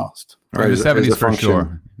about the most. Right, the 70s for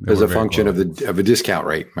sure. As a function of a discount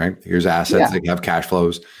rate, right? Here's assets that have cash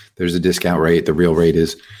flows. There's a discount rate. The real rate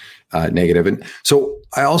is negative. And so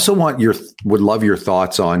I also would love your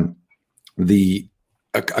thoughts on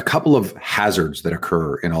a couple of hazards that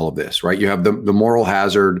occur in all of this, right? You have the moral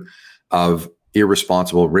hazard of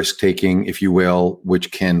irresponsible risk-taking, if you will,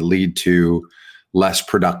 which can lead to less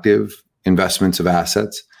productive investments of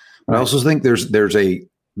assets. But I also think there's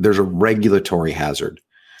a regulatory hazard.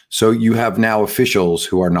 So you have now officials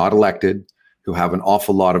who are not elected, who have an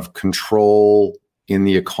awful lot of control in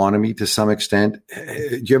the economy to some extent.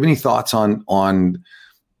 Do you have any thoughts on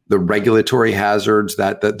the regulatory hazards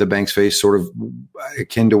that the banks face, sort of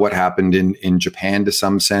akin to what happened in Japan to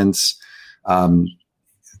some sense?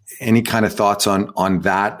 Any kind of thoughts on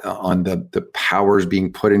that, on the powers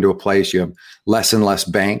being put into a place? You have less and less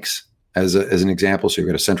banks as an example. So you've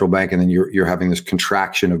got a central bank, and then you're having this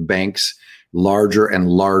contraction of banks, larger and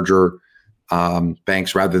larger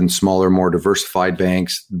banks rather than smaller, more diversified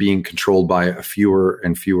banks being controlled by a fewer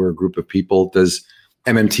and fewer group of people. Does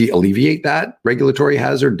MMT alleviate that regulatory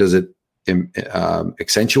hazard? Does it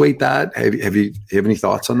accentuate that? Have you any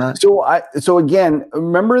thoughts on that? So again,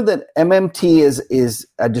 remember that MMT is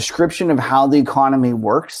a description of how the economy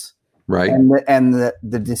works, right? And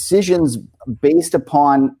the decisions based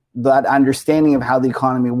upon that understanding of how the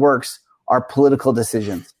economy works are political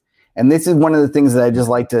decisions. And this is one of the things that I just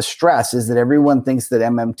like to stress, is that everyone thinks that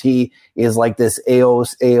MMT is like this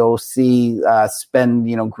AOC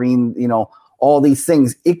spend, green, all these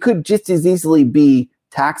things. It could just as easily be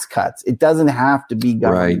tax cuts. It doesn't have to be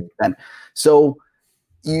government spend. So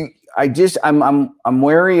I'm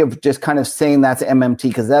wary of just kind of saying that's MMT,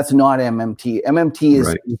 because that's not MMT. MMT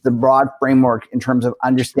is the broad framework in terms of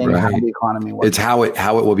understanding how the economy works. It's how it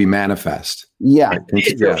will be manifest. Yeah.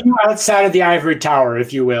 It's a few outside of the ivory tower,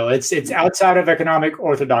 if you will. It's outside of economic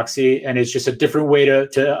orthodoxy, and it's just a different way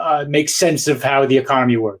to make sense of how the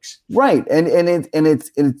economy works. Right. And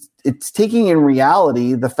it's taking in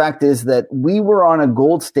reality, the fact is that we were on a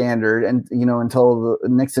gold standard and until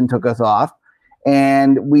Nixon took us off.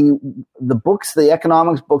 And the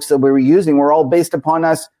economics books that we were using were all based upon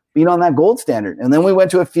us being on that gold standard. And then we went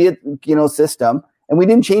to a fiat, system, and we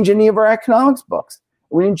didn't change any of our economics books.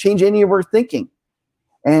 We didn't change any of our thinking.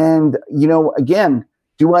 And, again,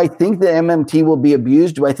 do I think that MMT will be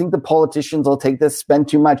abused? Do I think the politicians will take this, spend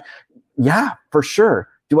too much? Yeah, for sure.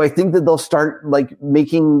 Do I think that they'll start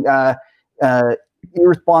making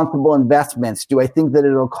irresponsible investments? Do I think that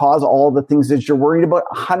it'll cause all the things that you're worried about?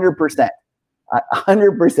 100%.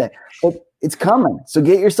 100%. But it's coming. So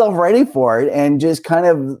get yourself ready for it, and just kind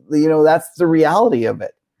of, that's the reality of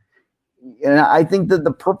it. And I think that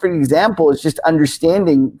the perfect example is just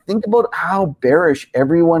understanding, think about how bearish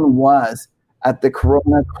everyone was at the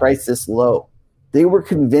Corona crisis low. They were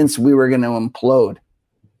convinced we were going to implode.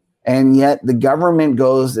 And yet the government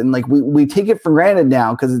goes and we take it for granted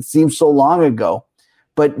now because it seems so long ago,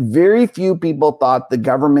 but very few people thought the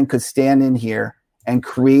government could stand in here and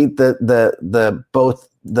create the both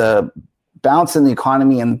the bounce in the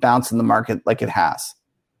economy and bounce in the market like it has.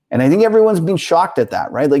 And I think everyone's been shocked at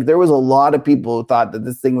that, right? There was a lot of people who thought that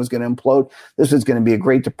this thing was going to implode. This was going to be a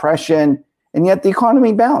Great Depression. And yet the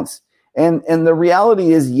economy bounced. And the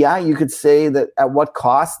reality is, you could say that at what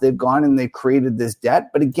cost they've gone and they've created this debt.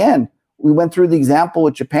 But again, we went through the example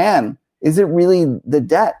with Japan. Is it really the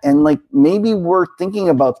debt? And maybe we're thinking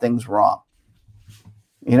about things wrong.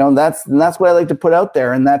 That's what I like to put out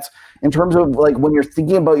there. And that's in terms of when you're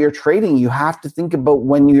thinking about your trading, you have to think about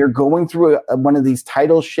when you're going through one of these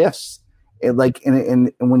tidal shifts, and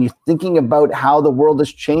when you're thinking about how the world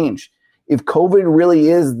has changed. If COVID really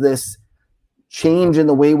is this change in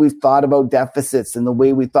the way we've thought about deficits and the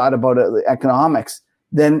way we thought about economics,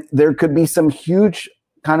 then there could be some huge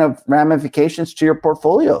kind of ramifications to your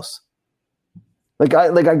portfolios. I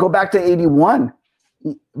go back to 81.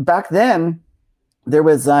 Back then, there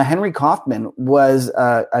was Henry Kaufman was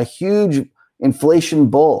a huge inflation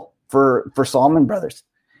bull for Salomon Brothers,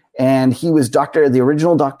 and he was the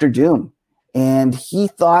original Dr. Doom, and he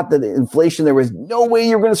thought that inflation, there was no way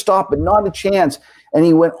you're going to stop it, not a chance. And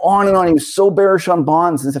he went on and on. He was so bearish on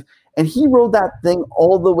bonds and stuff, and he rode that thing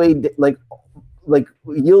all the way.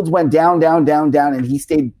 Yields went down, down, down, down, and he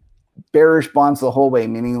stayed bearish bonds the whole way.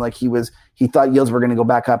 Meaning, he thought yields were going to go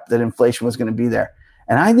back up, that inflation was going to be there.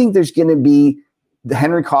 And I think there's going to be the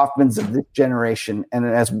Henry Kaufmans of this generation, and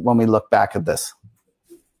as when we look back at this,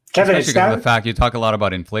 Kevin, especially because of the fact you talk a lot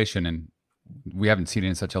about inflation, and we haven't seen it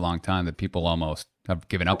in such a long time that people almost have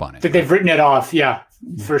given up on it. That they've written it off,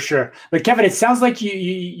 for sure. But Kevin, it sounds like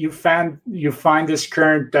you find this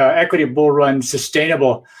current equity bull run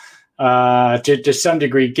sustainable to some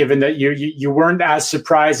degree, given that you weren't as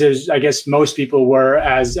surprised as I guess most people were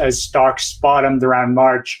as stocks bottomed around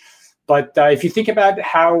March. But if you think about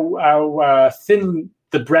how thin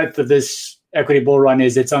the breadth of this equity bull run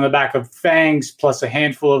is, it's on the back of FANGs plus a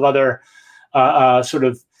handful of other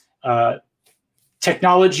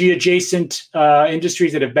technology adjacent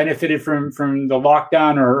industries that have benefited from the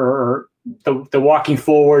lockdown or the walking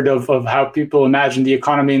forward of how people imagine the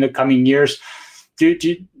economy in the coming years.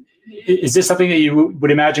 is this something that you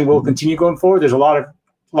would imagine will continue going forward? There's a lot of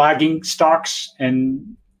lagging stocks.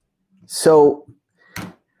 And so,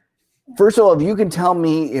 first of all, if you can tell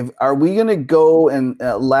me, are we going to go and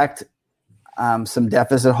elect some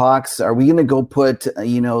deficit hawks? Are we going to go put,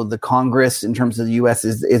 the Congress in terms of the U.S.,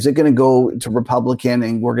 is it going to go to Republican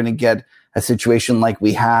and we're going to get a situation like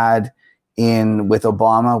we had with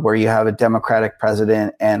Obama, where you have a Democratic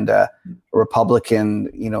president and a Republican,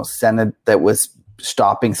 Senate that was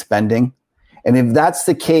stopping spending? And if that's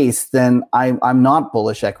the case, then I'm not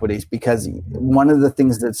bullish equities, because one of the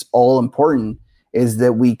things that's all important is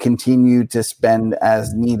that we continue to spend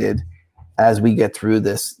as needed as we get through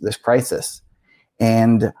this crisis.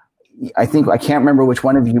 And I think, I can't remember which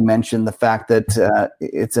one of you mentioned the fact that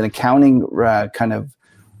it's an accounting kind of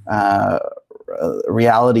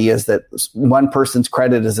reality, is that one person's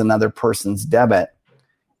credit is another person's debit,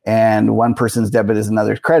 and one person's debit is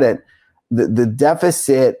another's credit. The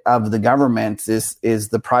deficit of the government is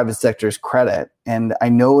the private sector's credit. And I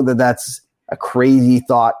know that that's a crazy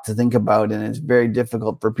thought to think about, and it's very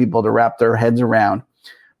difficult for people to wrap their heads around.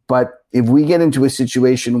 But if we get into a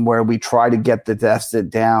situation where we try to get the deficit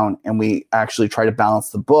down and we actually try to balance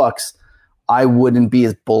the books, I wouldn't be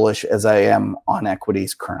as bullish as I am on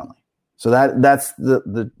equities currently. So that's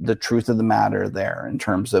the truth of the matter there, in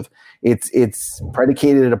terms of it's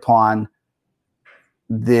predicated upon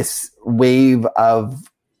this wave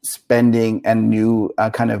of spending and new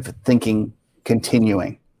kind of thinking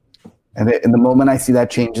continuing. And in the moment I see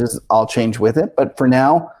that changes, I'll change with it. But for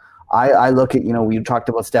now, I look at, we talked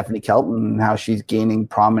about Stephanie Kelton and how she's gaining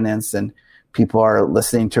prominence and people are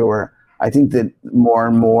listening to her. I think that more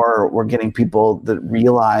and more we're getting people that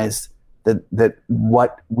realize that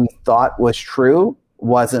what we thought was true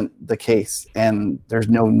wasn't the case. And there's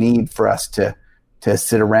no need for us to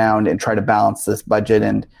sit around and try to balance this budget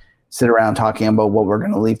and sit around talking about what we're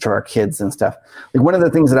going to leave to our kids and stuff. Like, one of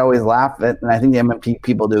the things that I always laugh at, and I think the MMP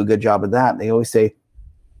people do a good job of that, they always say,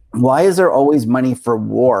 why is there always money for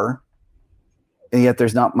war, and yet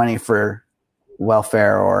there's not money for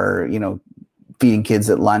welfare or, feeding kids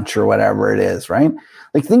at lunch or whatever it is, right?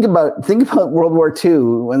 Like, think about World War II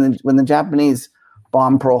when the Japanese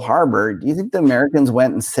bombed Pearl Harbor. Do you think the Americans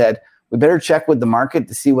went and said, we better check with the market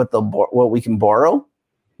to see what we can borrow?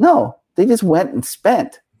 No, they just went and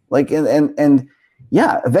spent. And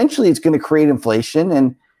eventually it's going to create inflation.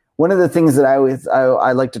 And one of the things that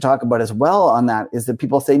I like to talk about as well on that is that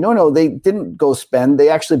people say, no, they didn't go spend. They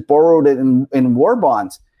actually borrowed it in war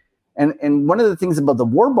bonds. And one of the things about the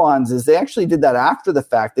war bonds is they actually did that after the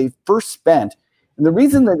fact. They first spent. And the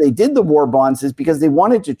reason that they did the war bonds is because they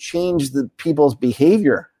wanted to change the people's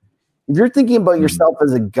behavior. If you're thinking about yourself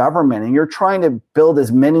as a government and you're trying to build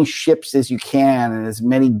as many ships as you can and as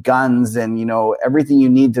many guns and, everything you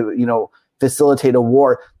need to, facilitate a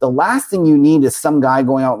war, the last thing you need is some guy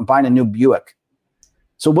going out and buying a new Buick.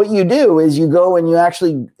 So what you do is you go and you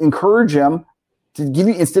actually encourage him to give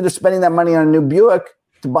you, instead of spending that money on a new Buick,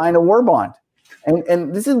 to buying a war bond.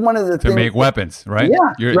 And this is one of the things. To make weapons, right?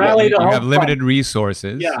 Yeah. You have limited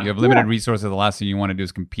resources. Yeah. You have limited resources. The last thing you want to do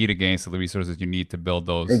is compete against the resources you need to build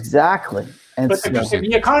those. Exactly. But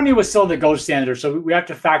the economy was still the gold standard. So we have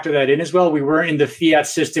to factor that in as well. We weren't in the fiat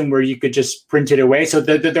system where you could just print it away. So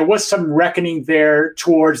there was some reckoning there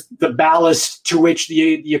towards the ballast to which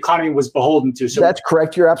the economy was beholden to. So that's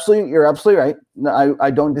correct. You're absolutely right. No,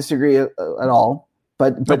 I don't disagree at all.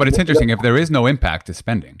 But it's interesting. If there is no impact to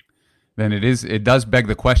spending, then it does beg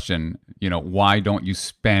the question, why don't you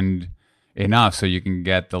spend enough so you can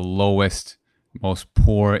get the lowest, most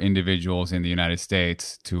poor individuals in the United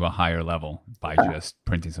States to a higher level by just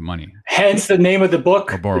printing some money? Hence the name of the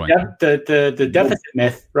book, or borrowing. The deficit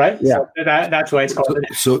myth, right? Yeah. So that's why it's called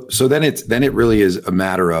it. So then it really is a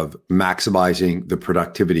matter of maximizing the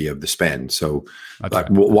productivity of the spend. So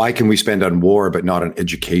why can we spend on war but not on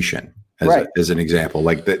education? As an example,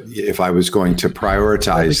 like that, if I was going to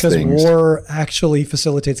prioritize things, war actually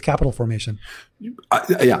facilitates capital formation.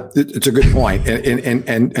 It's a good point.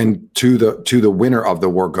 And to the winner of the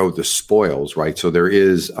war go the spoils, right? So there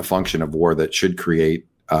is a function of war that should create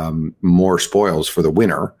more spoils for the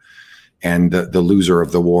winner, and the loser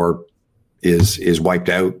of the war is wiped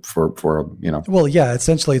out for. Well, yeah,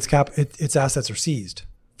 essentially, its assets are seized.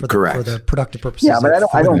 For the productive purposes. Yeah, but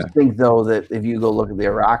I don't think, though, that if you go look at the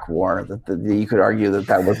Iraq War, that you could argue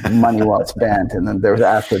that was money well spent and then there was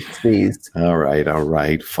assets seized. All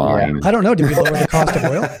right, fine. Yeah. I don't know. Did we lower the cost of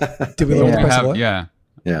oil? Did we lower the price of oil?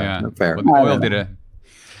 Yeah. Fair. Well, oil did it.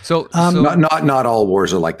 So not all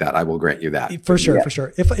wars are like that. I will grant you that. For sure.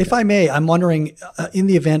 If I may, I'm wondering, in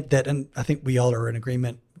the event that, and I think we all are in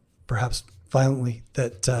agreement, perhaps violently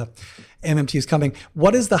that MMT is coming.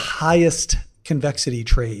 What is the highest convexity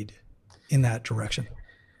trade in that direction?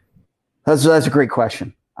 That's a great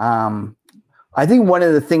question. I think one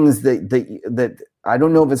of the things that I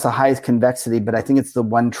don't know if it's the highest convexity, but I think it's the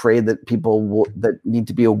one trade that people that need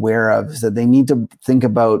to be aware of is that they need to think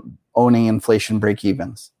about owning inflation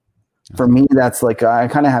break-evens. For me, that's like I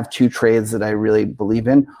kind of have two trades that I really believe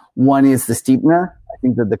in. One is the steepener. I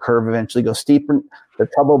think that the curve eventually goes steeper. The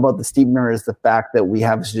trouble about the steepener is the fact that we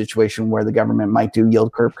have a situation where the government might do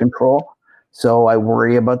yield curve control. So I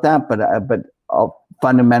worry about that. But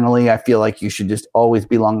fundamentally, I feel like you should just always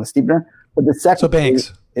be long the steepener. But the second, so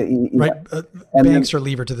banks, right? Banks then, are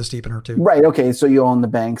levered to the steepener too, right? Okay, so you own the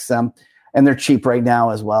banks, and they're cheap right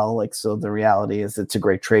now as well. Like, so the reality is it's a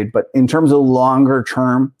great trade. But in terms of longer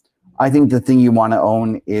term, I think the thing you want to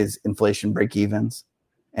own is inflation break evens,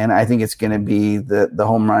 and I think it's going to be the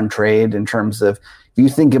home run trade in terms of if you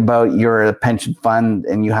think about you're a pension fund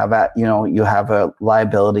and you have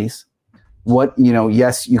liabilities.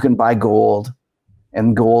 Yes, you can buy gold,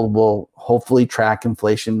 and gold will hopefully track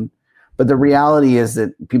inflation. But the reality is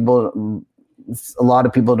that a lot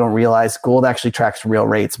of people don't realize gold actually tracks real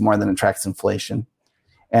rates more than it tracks inflation.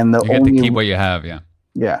 And you get to keep what you have, yeah.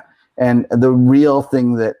 Yeah. And the real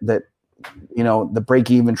thing that the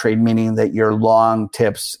break-even trade, meaning that you're long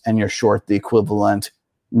tips and you're short the equivalent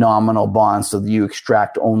nominal bonds so that you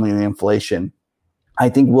extract only the inflation, I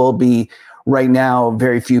think will be right now,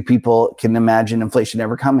 very few people can imagine inflation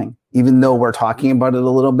ever coming. Even though we're talking about it a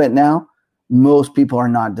little bit now, most people are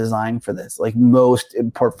not designed for this. Like most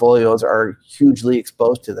portfolios are hugely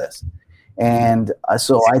exposed to this. And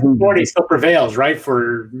so I think 40 still prevails, right?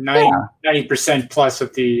 For 90% plus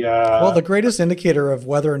of the... Well, the greatest indicator of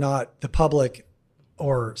whether or not the public,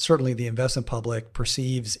 or certainly the investment public,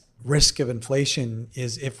 perceives risk of inflation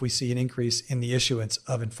is if we see an increase in the issuance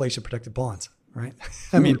of inflation-protected bonds, right?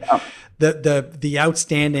 I mean, the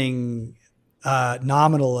outstanding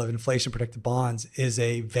nominal of inflation-protected bonds is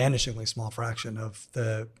a vanishingly small fraction of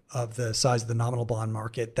the size of the nominal bond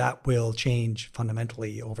market. That will change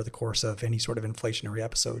fundamentally over the course of any sort of inflationary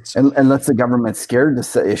episodes. Unless the government's scared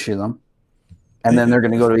to issue them, and then they're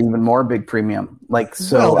going to go to even more big premium.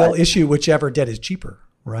 They'll issue whichever debt is cheaper,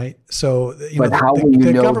 right? So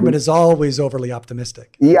the government is always overly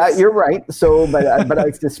optimistic. Yeah, you're right. So, but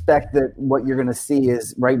I suspect that what you're going to see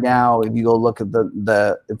is right now, if you go look at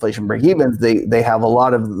the inflation break-evens, they have a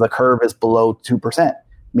lot of the curve is below 2%,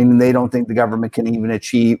 meaning they don't think the government can even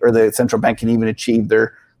achieve, or the central bank can even achieve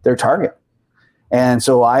their target. And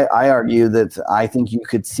so I argue that I think you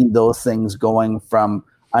could see those things going from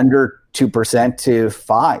under 2% to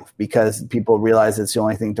 5% because people realize it's the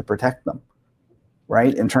only thing to protect them.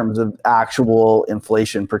 Right, in terms of actual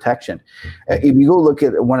inflation protection. If you go look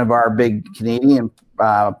at one of our big Canadian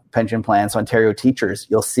pension plans, Ontario Teachers,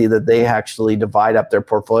 you'll see that they actually divide up their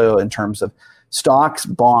portfolio in terms of stocks,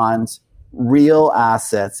 bonds, real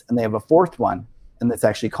assets, and they have a fourth one, and that's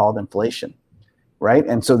actually called inflation. Right,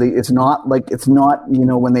 and so it's not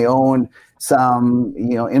when they own some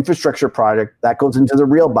infrastructure project that goes into the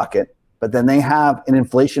real bucket, but then they have an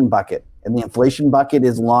inflation bucket. And the inflation bucket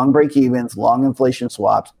is long break-evens, long inflation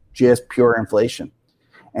swaps, just pure inflation.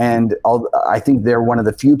 And I think they're one of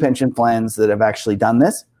the few pension plans that have actually done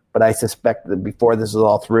this. But I suspect that before this is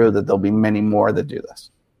all through, that there'll be many more that do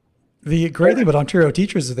this. The great thing about Ontario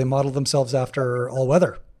Teachers is they model themselves after all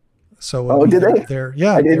weather. So did they? They're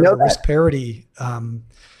know a risk parity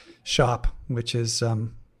shop, which is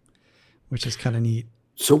kind of neat.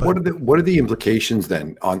 So what are the implications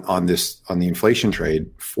then on the inflation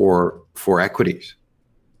trade for equities?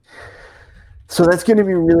 So that's going to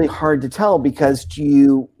be really hard to tell because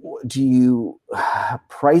do you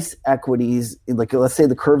price equities, like let's say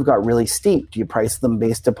the curve got really steep, do you price them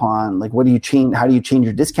based upon what do you change? How do you change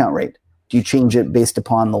your discount rate? Do you change it based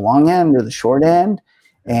upon the long end or the short end?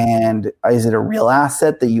 And is it a real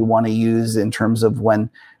asset that you want to use in terms of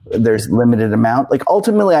when there's limited amount? Like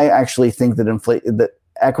ultimately, I actually think that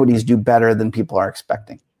equities do better than people are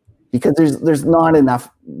expecting because there's just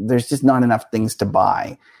not enough things to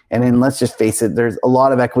buy. And then let's just face it, there's a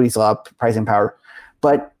lot of equities, a lot of pricing power,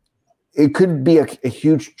 but it could be a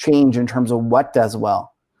huge change in terms of what does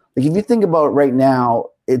well. Like if you think about right now,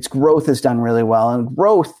 its growth has done really well, and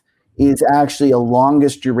growth is actually a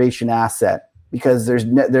longest duration asset because there's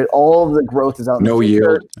all of the growth is out. No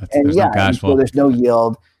yield. And no cash flow. So there's no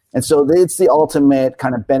yield. And so it's the ultimate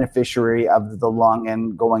kind of beneficiary of the long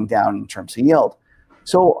end going down in terms of yield.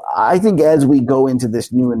 So I think as we go into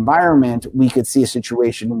this new environment, we could see a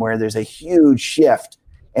situation where there's a huge shift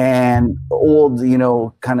and old,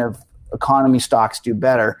 kind of economy stocks do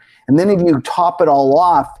better. And then if you top it all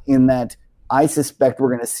off in that I suspect we're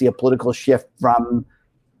going to see a political shift from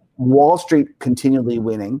Wall Street continually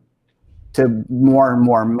winning to more and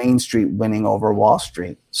more Main Street winning over Wall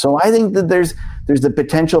Street. So I think that there's the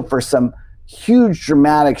potential for some huge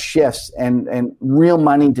dramatic shifts and real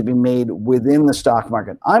money to be made within the stock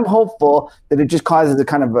market. I'm hopeful that it just causes a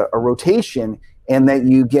kind of a rotation, and that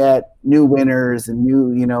you get new winners and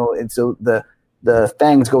new, and so the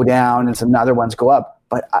FANGs go down and some other ones go up.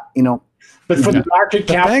 But but for the market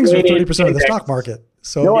cap, the FANGs are 30% of the stock market.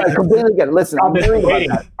 So no, I completely get it. Listen, I'm worried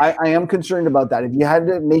about that. I am concerned about that. If you had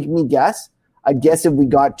to make me guess, I'd guess if we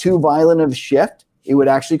got too violent of a shift, it would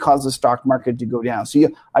actually cause the stock market to go down. So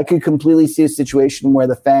I could completely see a situation where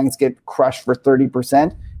the FANGs get crushed for 30%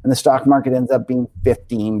 and the stock market ends up being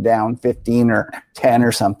 15, down 15 or 10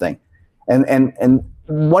 or something. And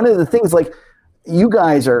one of the things, like, you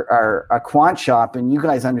guys are a quant shop and you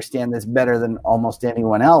guys understand this better than almost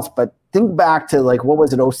anyone else. But think back to, like, what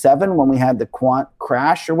was it, 2007 when we had the quant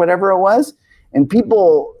crash or whatever it was? And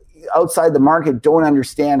people outside the market don't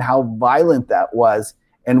understand how violent that was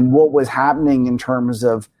and what was happening in terms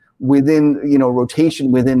of within,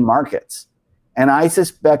 rotation within markets. And I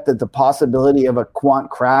suspect that the possibility of a quant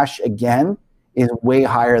crash again is way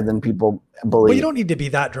higher than people believe. Well, you don't need to be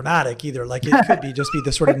that dramatic either. Like, it could be just be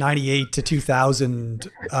the sort of 98 to 2000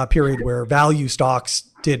 period where value stocks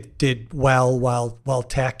did well while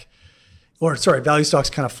tech, value stocks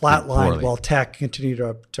kind of flatlined while tech continued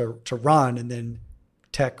to run, and then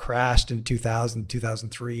tech crashed in 2000,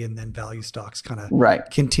 2003, and then value stocks kind of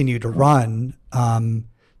continued to run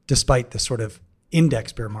despite the sort of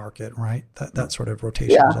index bear market, right? That sort of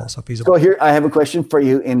rotation is also feasible. So here, I have a question for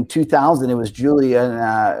you. In 2000, it was Julian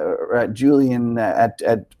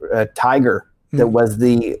at Tiger that was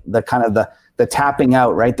the kind of the tapping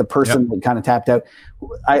out, right? The person that kind of tapped out.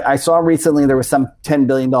 I saw recently there was some $10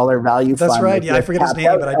 billion value fund. That's right. Yeah, I forget his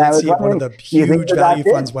name, but I did see one of the huge value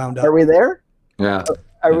funds wound up. Are we there? Yeah.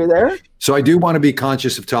 Are we there? So I do want to be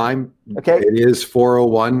conscious of time. Okay. It is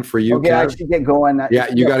 4:01 for you, Okay, Kev. I should get going. Yeah,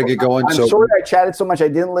 you got to get going. I'm sorry I chatted so much. I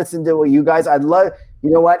didn't listen to what you guys. I'd love,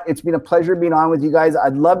 you know what? It's been a pleasure being on with you guys.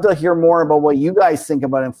 I'd love to hear more about what you guys think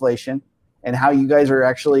about inflation and how you guys are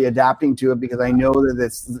actually adapting to it, because I know that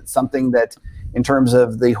it's something that, in terms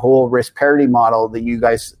of the whole risk parity model, that you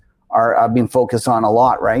guys are being focused on a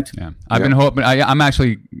lot, right? Yeah, I've been hoping. I'm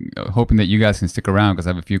actually hoping that you guys can stick around, because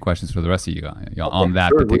I have a few questions for the rest of you guys on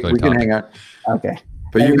that particular topic. We can hang out. Okay.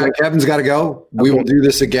 But Kevin's got to go. We will do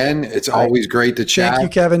this again. It's always great to chat. Thank you,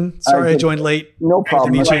 Kevin. Sorry I joined late. No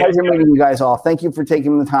problem. It's a pleasure meeting you guys all. Thank you for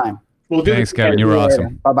taking the time. Thanks, Kevin. You were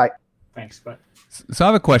awesome. Bye-bye. Thanks. Bye. So I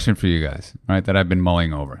have a question for you guys, right, that I've been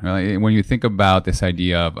mulling over. When you think about this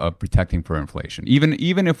idea of protecting for inflation,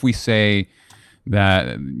 even if we say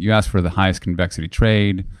that you ask for the highest convexity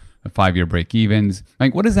trade, the 5-year break evens,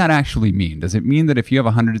 like, what does that actually mean? Does it mean that if you have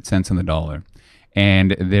 100 cents on the dollar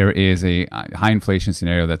and there is a high inflation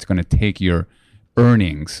scenario that's going to take your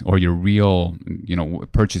earnings or your real,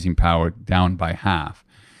 purchasing power down by half,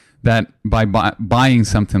 that by buying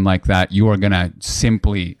something like that, you are going to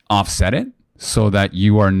simply offset it so that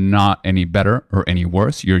you are not any better or any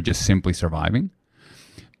worse? You're just simply surviving?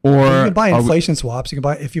 Or you can buy inflation swaps.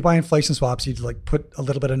 If you buy inflation swaps, you like put a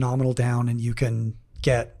little bit of nominal down and you can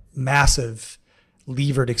get massive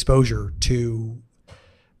levered exposure to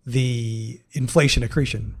the inflation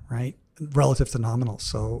accretion, right? Relative to nominal.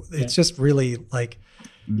 So it's just really like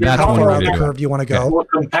how far out the curve you want to go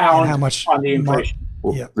and how much on the inflation.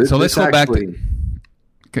 So let's go back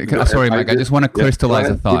to, sorry, Mike, I just want to crystallize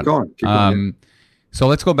a thought. Keep going. So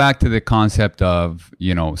let's go back to the concept of,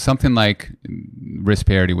 something like risk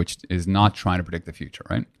parity, which is not trying to predict the future,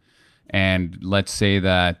 right? And let's say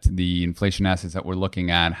that the inflation assets that we're looking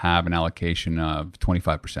at have an allocation of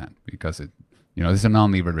 25% because this is a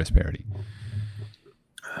non-levered risk parity.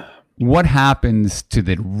 What happens to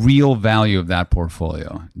the real value of that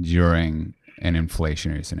portfolio during an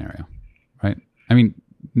inflationary scenario, right? I mean,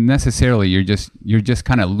 necessarily you're just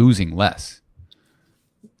kind of losing less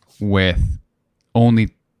with only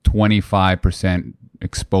 25%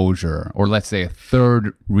 exposure, or let's say a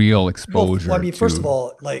third real exposure. Well, I mean, first of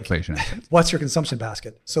all, inflation. What's your consumption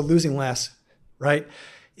basket? So losing less, right?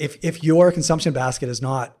 If your consumption basket is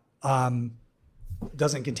not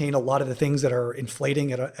doesn't contain a lot of the things that are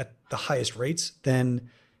inflating at the highest rates, then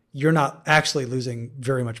you're not actually losing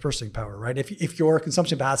very much purchasing power, right? If your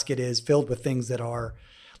consumption basket is filled with things that are,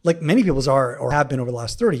 like many people's are or have been over the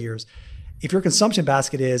last 30 years, if your consumption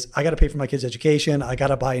basket is, I got to pay for my kids' education, I got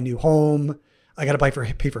to buy a new home, I got to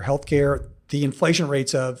pay for healthcare, the inflation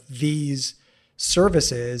rates of these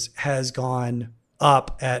services has gone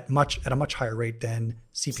up at a much higher rate than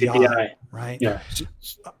CPI. right? Yeah.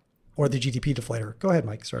 or the GDP deflator. Go ahead,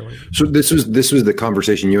 Mike. Sorry. So this was the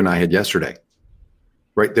conversation you and I had yesterday,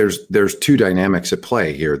 right? There's two dynamics at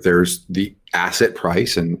play here. There's the asset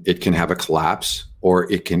price, and it can have a collapse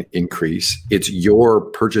or it can increase. It's your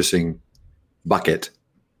purchasing bucket,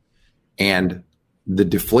 and the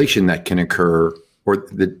deflation that can occur, I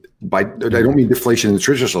don't mean deflation in the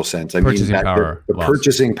traditional sense. I mean that the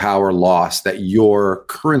purchasing power loss that your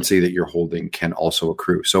currency that you're holding can also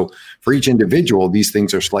accrue. So for each individual, these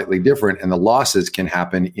things are slightly different, and the losses can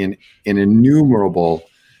happen in an innumerable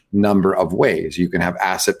number of ways. You can have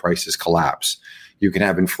asset prices collapse. You can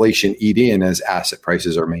have inflation eat in as asset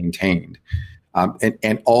prices are maintained,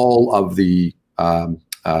 and all of the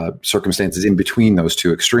circumstances in between those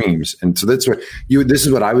two extremes. And so this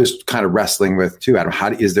is what I was kind of wrestling with too,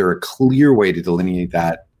 Adam. Is there a clear way to delineate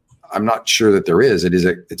that? I'm not sure that there is.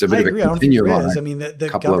 It's a bit of a continuum. I mean,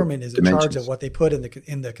 the government is in charge of what they put in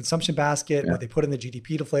the consumption basket, what they put in the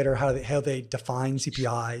GDP deflator, how they define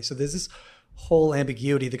CPI. So there's this whole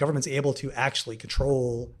ambiguity. The government's able to actually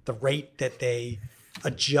control the rate that they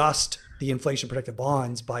adjust the inflation protected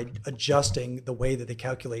bonds by adjusting the way that they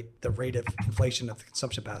calculate the rate of inflation of the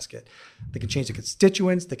consumption basket. They can change the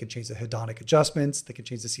constituents, they can change the hedonic adjustments, they can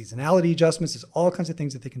change the seasonality adjustments. There's all kinds of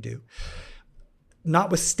things that they can do.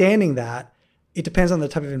 Notwithstanding that, it depends on the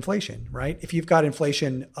type of inflation, right? If you've got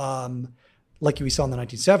inflation like we saw in the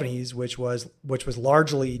 1970s, which was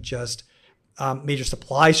largely just major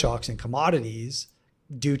supply shocks in commodities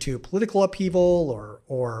due to political upheaval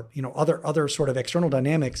or other sort of external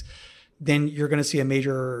dynamics, then you're going to see a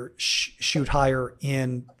major shoot higher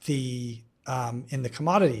in the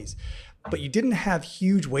commodities. But you didn't have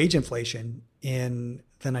huge wage inflation in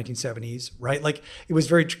the 1970s, right? Like it was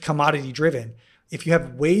very commodity driven. If you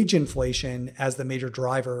have wage inflation as the major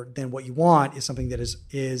driver, then what you want is something that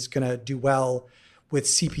is going to do well with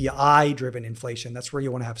CPI driven inflation. That's where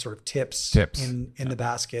you want to have sort of tips. in the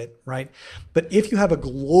basket, right? But if you have a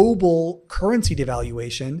global currency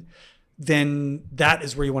devaluation, then that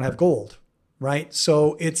is where you want to have gold, right?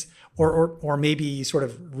 So it's, or maybe sort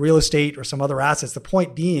of real estate or some other assets. The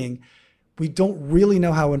point being, we don't really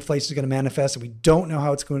know how inflation is going to manifest, and we don't know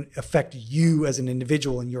how it's going to affect you as an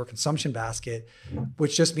individual in your consumption basket,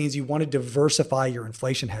 which just means you want to diversify your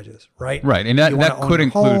inflation hedges, right? Right, and that could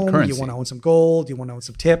include currency. You want to own some gold, you want to own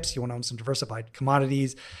some tips, you want to own some diversified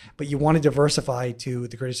commodities, but you want to diversify to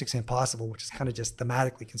the greatest extent possible, which is kind of just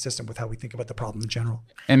thematically consistent with how we think about the problem in general.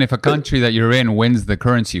 And if a country that you're in wins the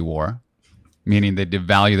currency war, meaning they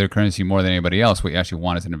devalue their currency more than anybody else, what you actually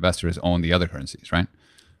want as an investor is own the other currencies, right?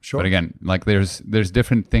 Sure. But again, like there's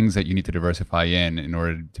different things that you need to diversify in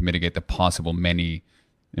order to mitigate the possible many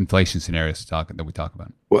inflation scenarios that we talk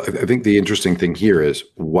about. Well, I think the interesting thing here is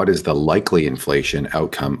what is the likely inflation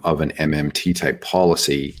outcome of an MMT type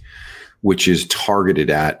policy, which is targeted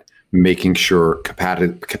at making sure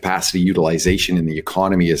capacity utilization in the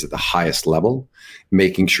economy is at the highest level,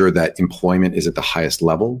 making sure that employment is at the highest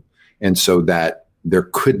level, and so that there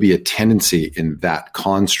could be a tendency in that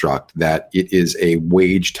construct that it is a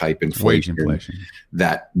wage type inflation,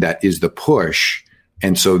 that is the push.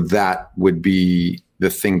 And so that would be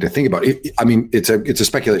the thing to think about. It's a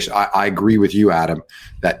speculation. I agree with you, Adam,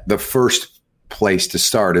 that the first place to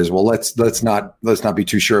start is, well, let's not be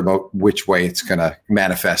too sure about which way it's going to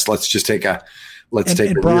manifest. Let's just take a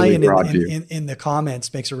Brian, really broad view. In the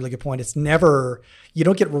comments makes a really good point. It's never, you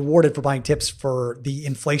don't get rewarded for buying tips for the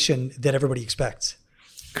inflation that everybody expects.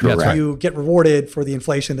 Correct. You get rewarded for the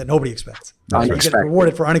inflation that nobody expects. You get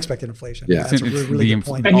rewarded for unexpected inflation. Yeah. That's a really good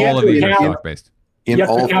point. And all of these are stock-based. You have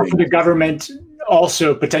to account for the government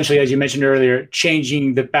also potentially, as you mentioned earlier,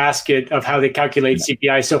 changing the basket of how they calculate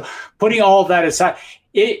CPI. So putting all of that aside,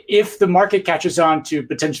 if the market catches on to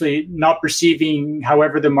potentially not perceiving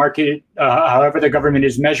however the government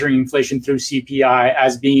is measuring inflation through CPI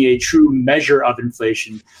as being a true measure of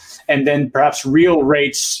inflation, and then perhaps real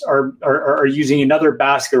rates are using another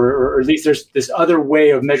basket, or at least there's this other way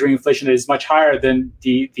of measuring inflation that is much higher than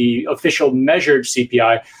the official measured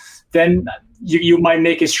CPI, then you might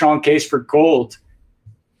make a strong case for gold,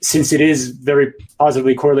 since it is very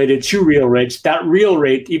positively correlated to real rates. That real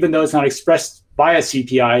rate, even though it's not expressed via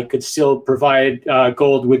CPI, could still provide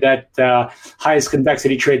gold with that highest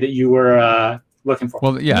convexity trade that you were looking for.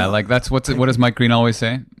 Well, yeah, like what does Mike Green always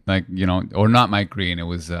say? Like, or not Mike Green, it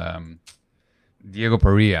was Diego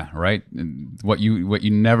Parilla, right? What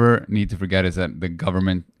you never need to forget is that the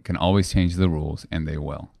government can always change the rules, and they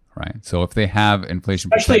will, right? So if they have inflation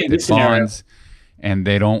protected bonds and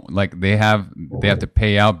they don't, like, they have to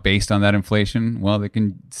pay out based on that inflation, well, they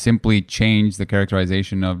can simply change the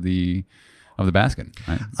characterization of the of the basket.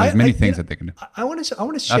 Right? There's many things that they can do. I want to shift.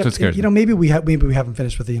 That's what scares me. Maybe we haven't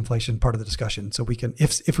finished with the inflation part of the discussion, so we can.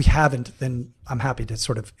 If we haven't, then I'm happy to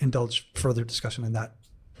sort of indulge further discussion in that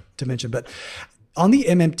dimension. But on the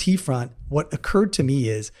MMT front, what occurred to me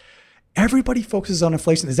is everybody focuses on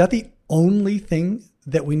inflation. Is that the only thing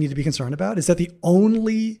that we need to be concerned about? Is that the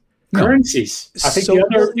only currencies? I think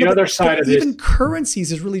the other side of this, even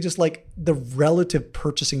currencies, is really just like the relative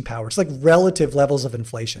purchasing power. It's like relative levels of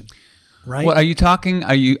inflation, right? Well, are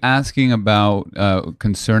you asking about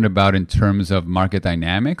concern about in terms of market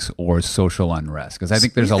dynamics or social unrest? Because I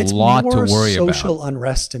think there's a lot to worry about. Social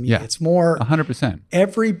unrest to me. Yeah, it's more 100%.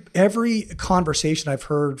 Every conversation I've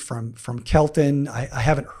heard from Kelton, I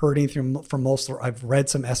haven't heard anything from Mosler. I've read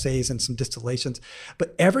some essays and some distillations,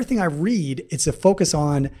 but everything I read, it's a focus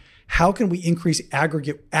on how can we increase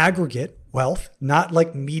aggregate wealth, not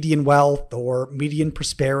like median wealth or median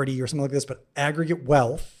prosperity or something like this, but aggregate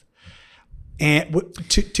wealth, and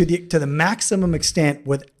to the maximum extent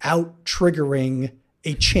without triggering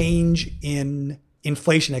a change in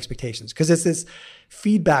inflation expectations. Because it's this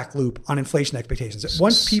feedback loop on inflation expectations.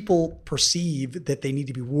 Once people perceive that they need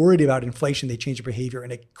to be worried about inflation, they change their behavior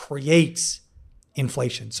and it creates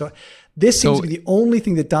inflation. So this seems to be the only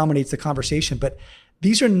thing that dominates the conversation, but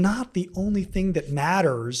these are not the only thing that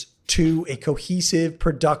matters to a cohesive,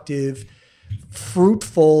 productive,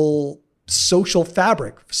 fruitful social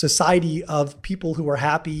fabric, society of people who are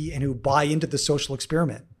happy and who buy into the social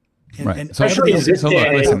experiment. And especially in this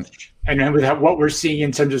day, and with what we're seeing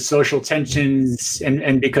in terms of social tensions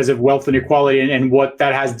and because of wealth inequality and what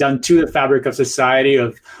that has done to the fabric of society,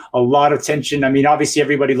 of a lot of tension. I mean, obviously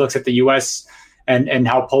everybody looks at the US and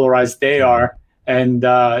how polarized they are. And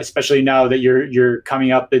especially now that you're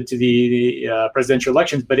coming up into the presidential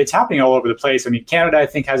elections, but it's happening all over the place. I mean, Canada, I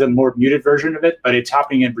think, has a more muted version of it, but it's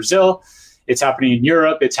happening in Brazil, it's happening in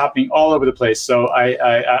Europe, it's happening all over the place. So I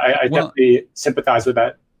definitely sympathize with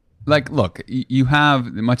that. Like, look, you have,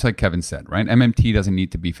 much like Kevin said, right? MMT doesn't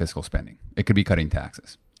need to be fiscal spending. It could be cutting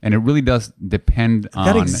taxes. And it really does depend on...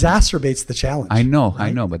 That exacerbates the challenge. I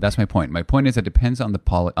know, but that's my point. My point is it depends on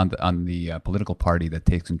the political party that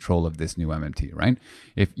takes control of this new MMT, right?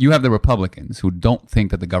 If you have the Republicans who don't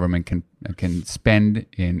think that the government can spend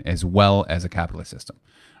in as well as a capitalist system,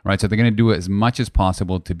 right? So they're going to do as much as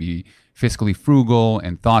possible to be fiscally frugal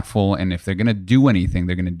and thoughtful. And if they're going to do anything,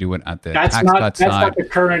 they're going to do it at the tax cut side. That's not the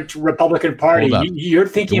current Republican Party. You're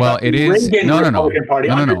thinking about the Reagan Republican Party.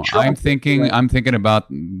 No. I'm thinking about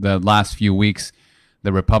the last few weeks,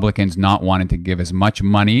 the Republicans not wanting to give as much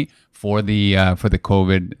money for the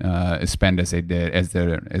COVID spend as they did as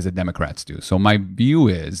the Democrats do. So my view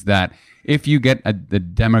is that if you get the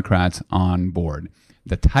Democrats on board,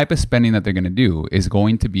 the type of spending that they're going to do is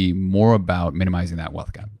going to be more about minimizing that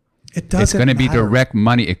wealth gap. It doesn't It's going to be matter. direct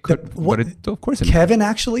money. It could, of course. Kevin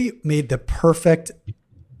actually made the perfect,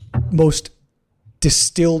 most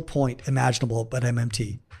distilled point imaginable about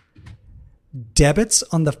MMT. Debits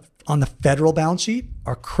on the federal balance sheet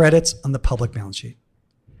are credits on the public balance sheet,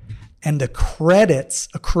 and the credits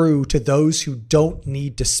accrue to those who don't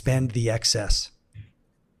need to spend the excess.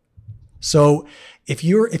 So if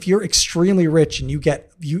you're extremely rich and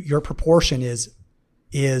your proportion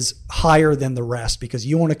is higher than the rest because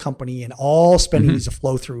you own a company and all spending needs to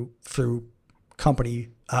flow through company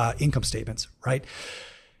income statements, right?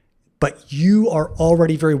 But you are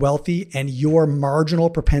already very wealthy and your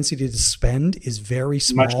marginal propensity to spend is very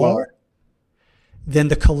small. Much lower. Then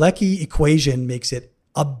the Kalecki equation makes it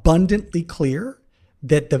abundantly clear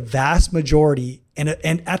that the vast majority and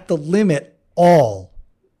at the limit all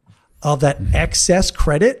of that excess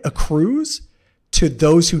credit accrues to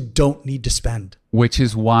those who don't need to spend. Which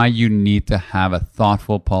is why you need to have a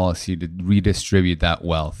thoughtful policy to redistribute that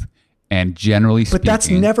wealth. And generally speaking... But that's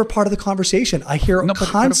never part of the conversation. I hear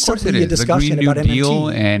constantly a discussion about MMT. The Green New Deal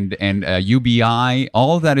and UBI,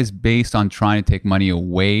 all of that is based on trying to take money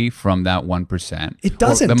away from that 1%. It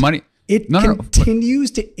doesn't. The money... It continues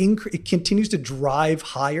to increase. It continues to drive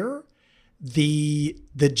higher the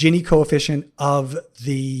Gini coefficient of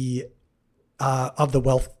the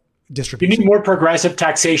wealth distribution. You need more progressive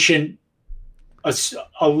taxation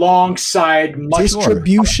alongside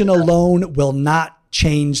distribution alone will not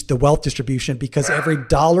change the wealth distribution because every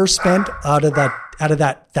dollar spent out of that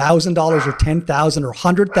 $1,000 or $10,000 or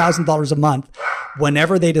 $100,000 a month,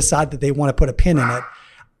 whenever they decide that they want to put a pin in it,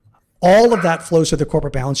 all of that flows to the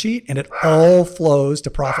corporate balance sheet and it all flows to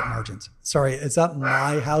profit margins. Sorry, is that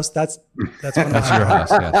my house? That's your house.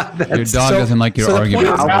 Yes. Your dog doesn't like your argument.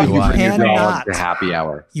 You cannot the happy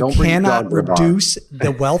hour. You cannot reduce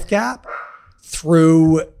the wealth gap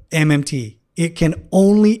through MMT. it can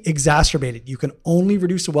only exacerbate it. You can only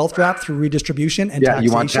reduce the wealth gap through redistribution and taxation.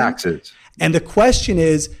 You want taxes. And the question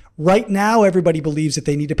is, right now, everybody believes that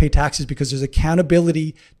they need to pay taxes because there's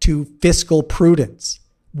accountability to fiscal prudence.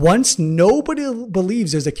 Once nobody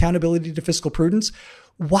believes there's accountability to fiscal prudence,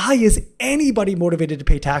 why is anybody motivated to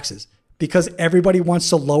pay taxes? Because everybody wants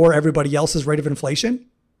to lower everybody else's rate of inflation?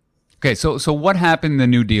 Okay, so what happened in the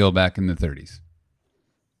New Deal back in the 30s?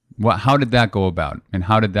 How did that go about? And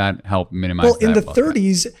how did that help minimize Well, in the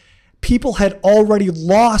 30s, people had already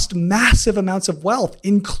lost massive amounts of wealth,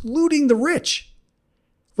 including the rich.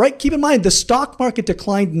 Right? Keep in mind, the stock market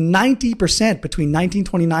declined 90% between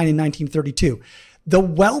 1929 and 1932. The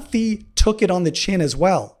wealthy took it on the chin as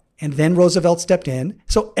well. And then Roosevelt stepped in.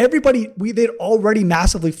 So they'd already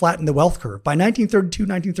massively flattened the wealth curve. By 1932,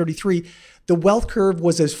 1933, the wealth curve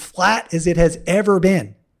was as flat as it has ever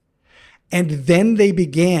been. And then they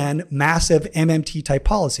began massive MMT type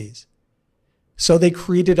policies. So they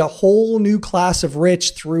created a whole new class of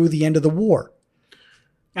rich through the end of the war.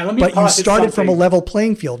 But you started from a level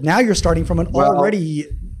playing field. Now you're starting from a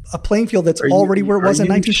playing field that's already where it was in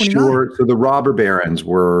 1929. Sure? So the robber barons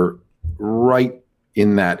were right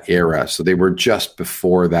in that era. So they were just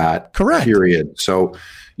before that period. So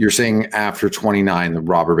you're saying after 29, the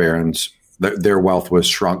robber barons, their wealth was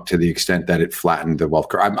shrunk to the extent that it flattened the wealth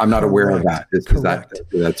curve. I'm not aware of that.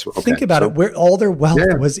 That's okay. Think about it. Where all their wealth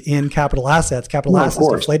was in capital assets. Capital assets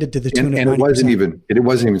deflated to the tune of 90%. It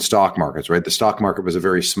wasn't even stock markets, right? The stock market was a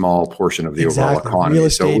very small portion of the overall economy. Real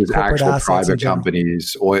estate, so it was actual private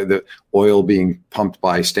companies, oil being pumped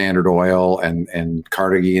by Standard Oil and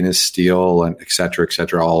Carnegie and his steel and et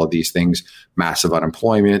cetera, all of these things, massive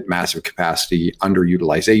unemployment, massive capacity,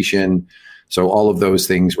 underutilization. So all of those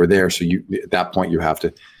things were there. So at that point you have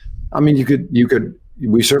to,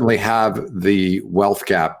 we certainly have the wealth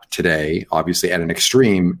gap today, obviously at an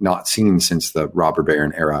extreme not seen since the robber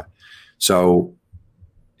baron era. So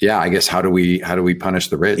yeah, I guess how do we punish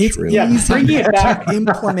the rich? It's easy to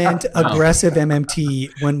implement aggressive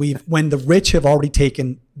MMT when the rich have already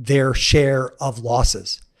taken their share of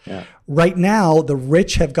losses. Yeah. Right now, the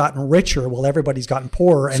rich have gotten richer while everybody's gotten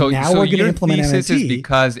poorer, and now we're going to implement MMT. So your thesis is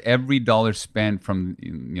because every dollar spent from,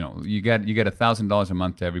 you get $1,000 a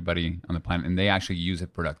month to everybody on the planet, and they actually use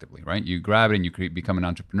it productively, right? You grab it and you become an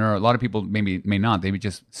entrepreneur. A lot of people may not. They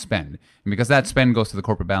just spend. And because that spend goes to the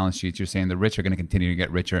corporate balance sheets, you're saying the rich are going to continue to get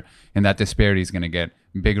richer, and that disparity is going to get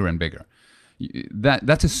bigger and bigger.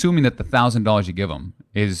 That's assuming that the $1,000 you give them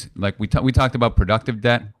is, like we talked about productive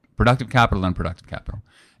debt, productive capital, unproductive capital.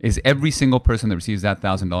 Is every single person that receives that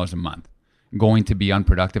 $1,000 a month going to be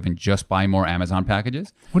unproductive and just buy more Amazon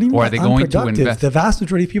packages? What do you mean? Or are they going to invest? The vast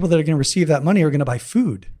majority of people that are going to receive that money are going to buy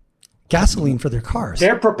food, gasoline for their cars.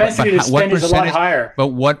 Their propensity to spend is a lot higher. But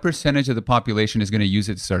what percentage of the population is going to use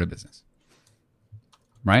it to start a business?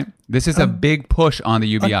 Right? This is a big push on the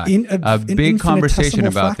UBI. A big conversation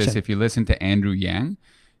about this, if you listen to Andrew Yang,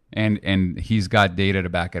 and he's got data to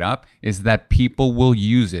back it up, is that people will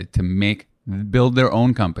use it to build their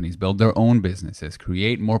own companies, build their own businesses,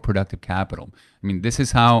 create more productive capital. I mean, this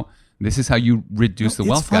is how you reduce the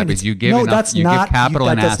wealth gap. Is you give give capital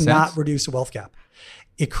and assets. That does not reduce the wealth gap.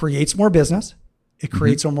 It creates more business. It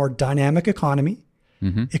creates a more dynamic economy.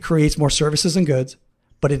 Mm-hmm. It creates more services and goods,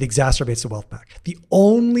 but it exacerbates the wealth gap. The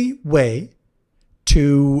only way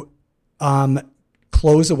to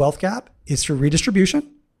close the wealth gap is through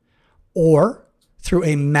redistribution or through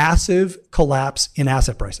a massive collapse in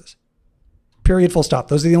asset prices. Period, full stop.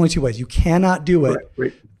 Those are the only two ways. You cannot do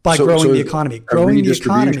it by growing the economy. Growing the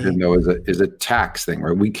economy, though, is a tax thing,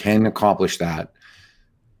 right? We can accomplish that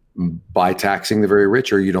by taxing the very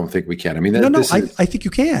rich, or you don't think we can? I mean, I think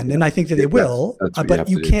you can, and I think that they will, but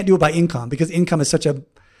you can't do it by income because income is such a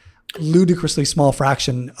ludicrously small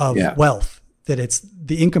fraction of wealth that it's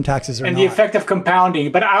the income taxes are and not. The effect of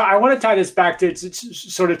compounding. But I want to tie this back to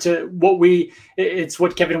it's sort of to it's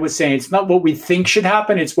what Kevin was saying. It's not what we think should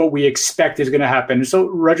happen. It's what we expect is going to happen. So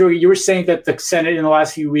Roger, you were saying that the Senate in the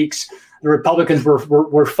last few weeks, the Republicans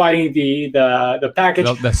were fighting the package.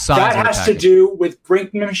 That has to do with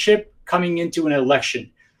brinkmanship coming into an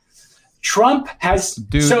election. Trump has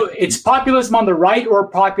so it's populism on the right or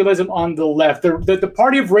populism on the left. The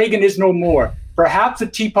party of Reagan is no more. Perhaps the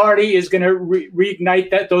Tea Party is going to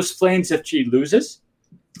reignite those flames if she loses.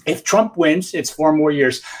 If Trump wins, it's 4 more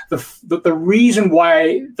years. The reason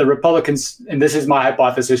why the Republicans, and this is my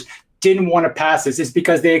hypothesis, didn't want to pass this is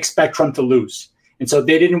because they expect Trump to lose. And so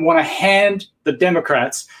they didn't want to hand the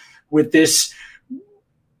Democrats with this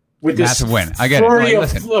with this massive win. I get it. flurry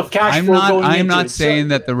Listen, of cash I'm flow not. going I'm into not it. saying So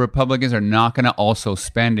that the Republicans are not going to also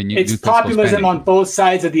spend and do it's fiscal populism spending. on both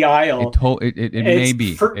sides of the aisle. It may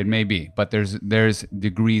be. It may be, but there's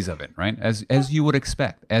degrees of it, right? As you would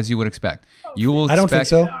expect. You will. I don't think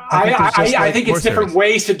so. I think it's different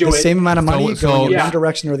ways to do the it. same amount of money going in yeah. one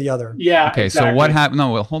direction or the other. Yeah. Okay, exactly. so what happened?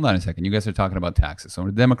 No, well, hold on a second. You guys are talking about taxes. So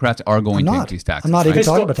the Democrats are going to increase taxes. I'm not even right?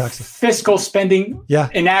 talking about taxes. Fiscal spending Yeah.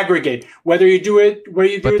 in aggregate, whether you do it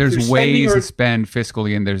But there's through ways spending to spend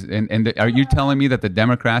fiscally, and are you telling me that the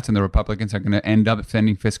Democrats and the Republicans are going to end up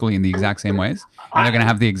spending fiscally in the exact same ways, and they're going to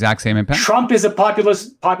have the exact same impact? Trump is a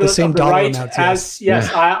populist same of the dollar right. amount,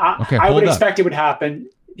 I would expect it would happen.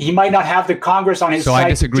 He might not have the Congress on his So side I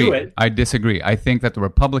disagree. to do it. I disagree. I think that the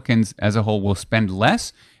Republicans as a whole will spend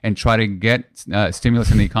less and try to get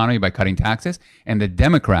stimulus in the economy by cutting taxes, and the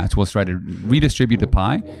Democrats will try to redistribute the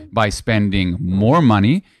pie by spending more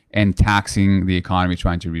money and taxing the economy,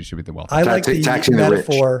 trying to redistribute the wealth. I like the taxing the rich.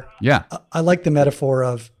 metaphor. Yeah. I like the metaphor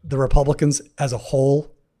of the Republicans as a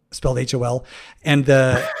whole, spelled HOL, and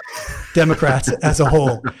the Democrats as a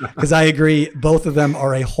whole, because I agree both of them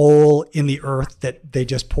are a hole in the earth that they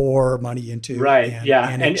just pour money into. Right.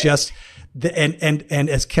 And it just and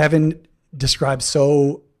as Kevin described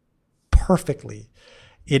so perfectly,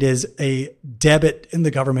 it is a debit in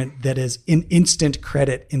the government that is an instant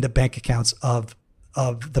credit in the bank accounts of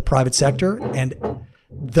the private sector, and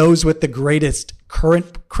those with the greatest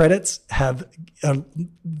current credits have a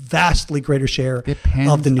vastly greater share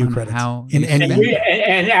of the new credits. And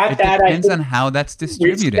at that, depends on how that's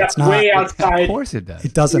distributed. It's not way outside. Of course, it does.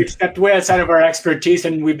 It doesn't. We've stepped way outside of our expertise,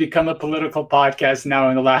 and we've become a political podcast now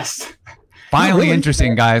in the last. Finally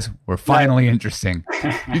interesting, guys. We're finally interesting.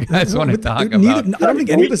 You guys want to talk about? I don't think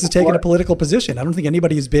any of us has taken a political position. I don't think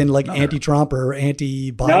anybody has been like anti-Trump or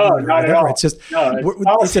anti-Biden or not whatever. at all. It's just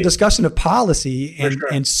it's a discussion of policy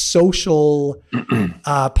and social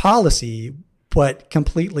policy, but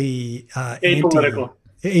completely apolitical.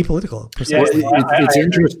 Apolitical. Precisely. Well, it's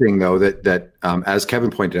interesting though that as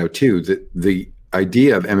Kevin pointed out too, that the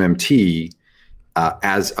idea of MMT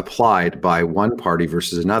as applied by one party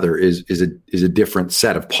versus another is a different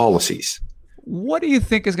set of policies. What do you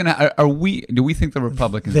think is going to? Do we think the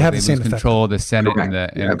Republicans they have the lose same control of the Senate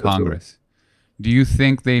and Congress? Do you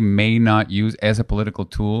think they may not use as a political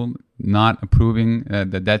tool, not approving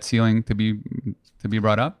the debt ceiling to be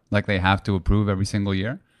brought up, like they have to approve every single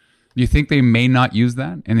year? Do you think they may not use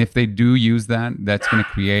that? And if they do use that, that's going to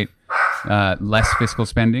create less fiscal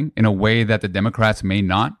spending in a way that the Democrats may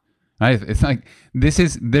not. Right? It's like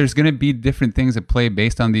there's going to be different things at play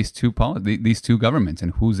based on these two governments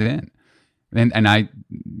and who's in. And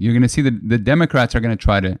you're going to see the Democrats are going to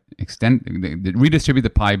try to redistribute the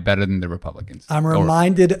pie better than the Republicans. I'm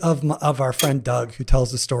reminded of our friend Doug, who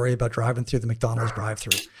tells the story about driving through the McDonald's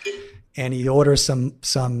drive-through, and he orders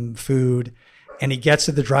some food, and he gets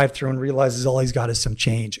to the drive-through and realizes all he's got is some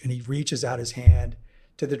change, and he reaches out his hand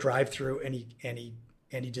to the drive-through and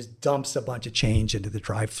he just dumps a bunch of change into the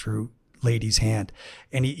drive-through lady's hand.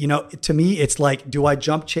 And to me, it's like, do I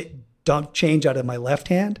dump change out of my left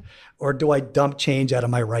hand, or do I dump change out of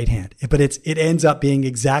my right hand? But it ends up being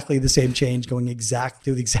exactly the same change going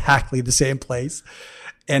exactly the same place.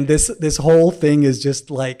 And this whole thing is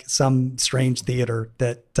just like some strange theater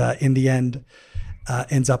that in the end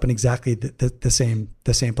ends up in exactly the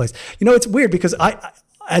same place. It's weird because I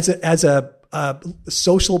as a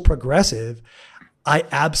social progressive, I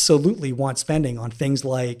absolutely want spending on things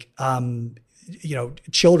like,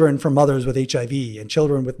 children from mothers with HIV and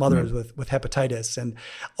children with mothers with hepatitis and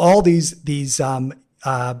all these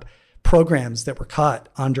programs that were cut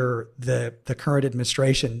under the current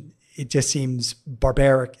administration. It just seems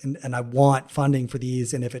barbaric, and I want funding for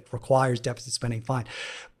these. And if it requires deficit spending, fine.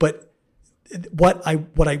 But what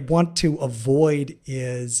I want to avoid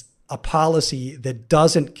is a policy that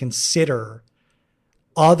doesn't consider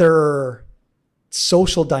other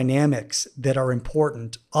social dynamics that are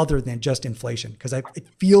important other than just inflation. Because it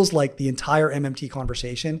feels like the entire MMT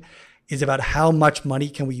conversation is about how much money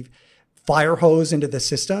can we fire hose into the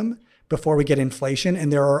system before we get inflation.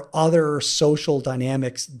 And there are other social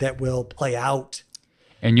dynamics that will play out.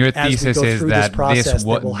 And your thesis is that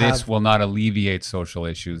this will not alleviate social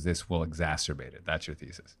issues. This will exacerbate it. That's your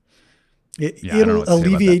thesis. It'll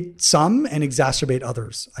alleviate some and exacerbate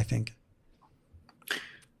others, I think.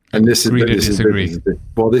 And this is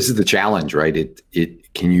the challenge, right?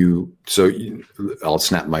 I'll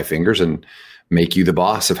snap my fingers and make you the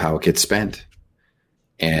boss of how it gets spent.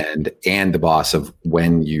 and the boss of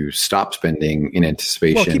when you stop spending in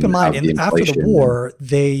anticipation. Well, keep in mind, after the war,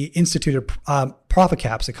 they instituted profit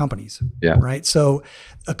caps at companies. Yeah. Right. So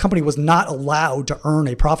a company was not allowed to earn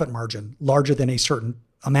a profit margin larger than a certain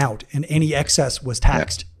amount, and any excess was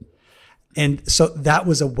taxed. Yeah. And so that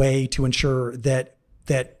was a way to ensure that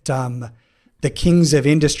the kings of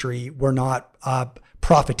industry were not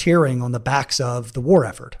profiteering on the backs of the war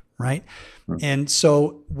effort, right? And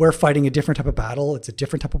so we're fighting a different type of battle. It's a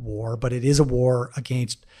different type of war, but it is a war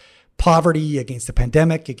against poverty, against the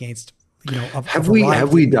pandemic, against, have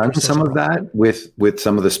we done some of that with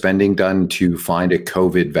some of the spending done to find a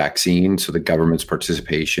COVID vaccine? So the government's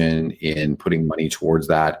participation in putting money towards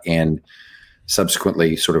that and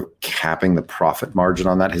subsequently sort of capping the profit margin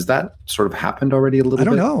on that. Has that sort of happened already a little bit? I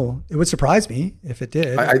don't know. It would surprise me if it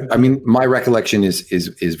did. I mean, my recollection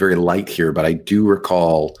is very light here, but I do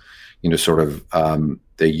recall, sort of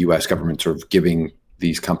the U.S. government sort of giving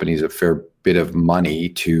these companies a fair bit of money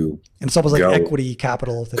to, and it's almost like equity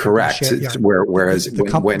capital. Correct. Whereas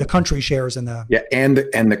the country shares in the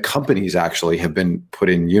and the companies actually have been put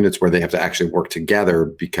in units where they have to actually work together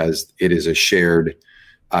because it is a shared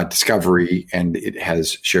discovery and it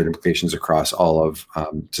has shared implications across all of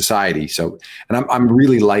society. So, and I'm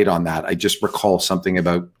really light on that. I just recall something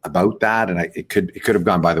about that, and it could have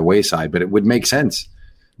gone by the wayside, but it would make sense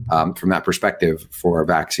from that perspective for a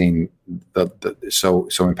vaccine so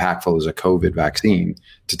impactful as a COVID vaccine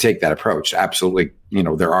to take that approach. Absolutely,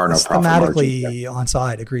 there are no profit margins. Thematically on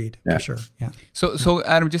side, agreed. Yeah. For sure. Yeah. So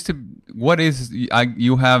Adam, you're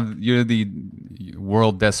the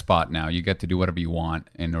world despot now. You get to do whatever you want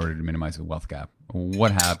in order to minimize the wealth gap.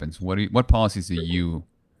 What happens? What policies do you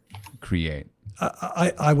create?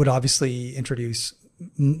 I would obviously introduce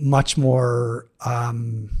much more.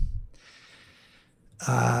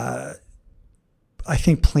 I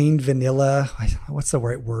think plain vanilla. What's the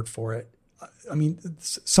right word for it? I mean,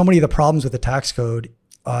 so many of the problems with the tax code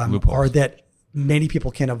are that many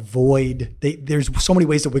people can avoid. There's so many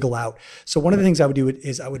ways to wiggle out. So one of the things I would do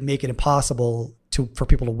is I would make it impossible for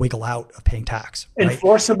people to wiggle out of paying tax. Right?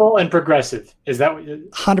 Enforceable and progressive. Is that what?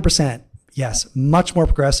 100%. Yes, much more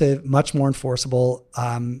progressive, much more enforceable,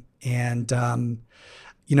 I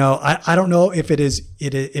don't know if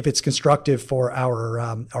if it's constructive for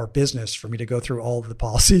our business for me to go through all of the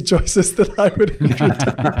policy choices that I would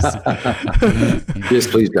introduce. Yes,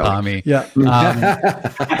 please go. Tommy. Yeah.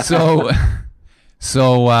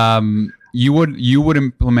 You would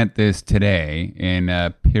implement this today in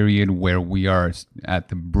a period where we are at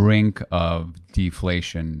the brink of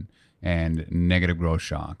deflation and negative growth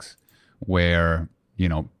shocks, where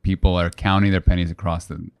people are counting their pennies across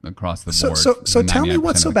the board. So tell me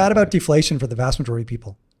what's so bad about deflation for the vast majority of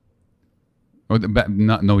people?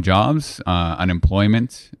 No jobs,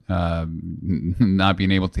 unemployment, not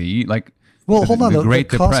being able to eat. Hold on. The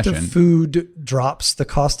cost of food drops. The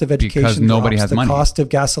cost of education because nobody has money. The cost of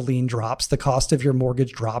gasoline drops. The cost of your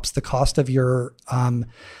mortgage drops. The cost of your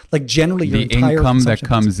generally your entire income that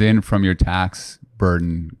comes in from your tax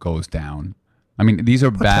burden goes down. I mean, these are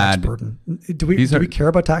bad. Tax burden. Do we care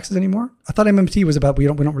about taxes anymore? I thought MMT was about we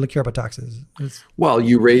don't really care about taxes. Well,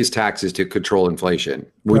 you raise taxes to control inflation,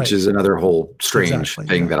 which is another whole strange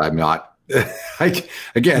thing that I'm not. It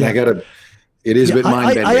is a bit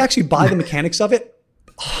mind-bending. I actually buy the mechanics of it.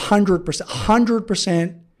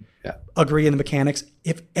 100% agree in the mechanics.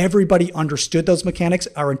 If everybody understood those mechanics,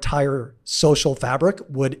 our entire social fabric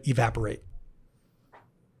would evaporate.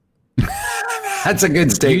 That's a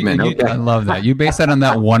good statement. Okay. I love that. You base that on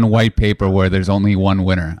that one white paper where there's only one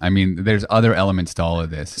winner. I mean, there's other elements to all of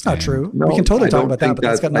this. It's not true. No, we can totally talk about that, but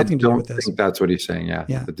that's got nothing to do with this. I think that's what he's saying. Yeah.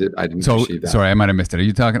 I didn't perceive that. Sorry, I might have missed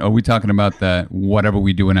it. Are we talking about the whatever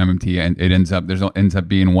we do in MMT and it ends up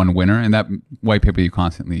being one winner, and that white paper you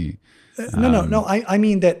constantly? No. I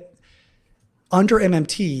mean that under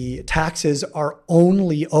MMT, taxes are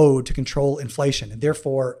only owed to control inflation, and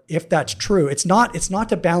therefore, if that's true, it's not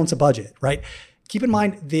to balance a budget, right? Keep in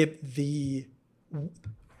mind the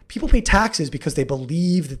people pay taxes because they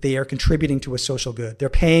believe that they are contributing to a social good. They're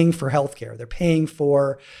paying for healthcare. They're paying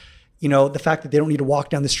for, the fact that they don't need to walk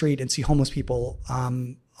down the street and see homeless people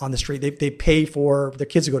on the street. They pay for their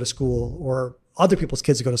kids to go to school or other people's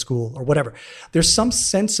kids to go to school or whatever. There's some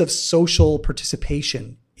sense of social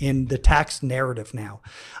participation in the tax narrative now.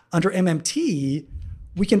 Under MMT,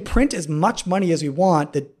 we can print as much money as we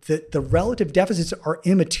want. The relative deficits are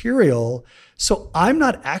immaterial. So I'm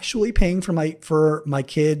not actually paying for my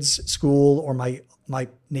kids' school or my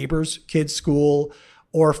neighbor's kids' school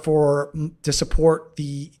or to support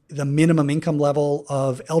the minimum income level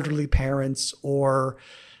of elderly parents or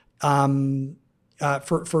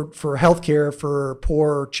for healthcare for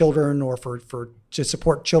poor children or for to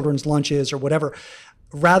support children's lunches or whatever.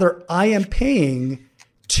 Rather, I am paying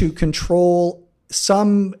to control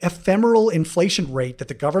some ephemeral inflation rate that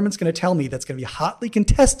the government's going to tell me that's going to be hotly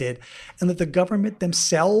contested, and that the government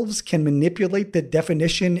themselves can manipulate the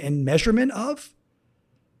definition and measurement of.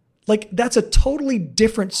 Like, that's a totally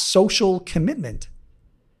different social commitment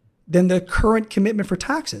than the current commitment for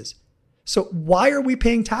taxes. So why are we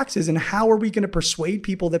paying taxes, and how are we going to persuade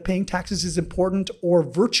people that paying taxes is important or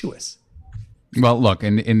virtuous? Well, look,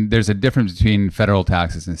 and there's a difference between federal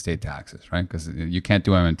taxes and state taxes, right? Because you can't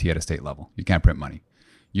do MMT at a state level. You can't print money.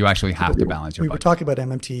 You actually have to balance your budget. We were talking about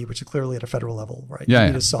MMT, which is clearly at a federal level, right? Yeah.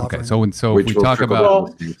 You need a sovereign. Okay. So if we talk about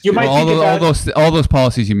all those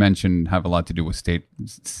policies you mentioned have a lot to do with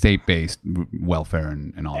state-based welfare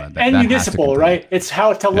and all that. And municipal, right? It's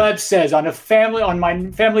how Taleb says on my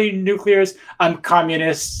family nuclears, I'm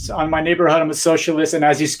communist. On my neighborhood, I'm a socialist. And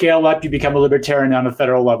as you scale up, you become a libertarian on a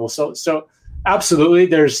federal level. So absolutely,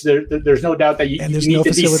 there's no doubt that you need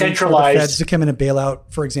to decentralize. For the feds to come in and bail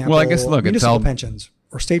out, for example, well, I guess look, municipal pensions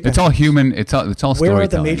or state pensions. It's all human. It's all storytelling. Where are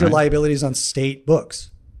the major liabilities on state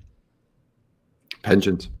books?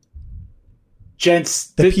 Pensions.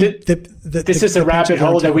 Gents, this is a rabbit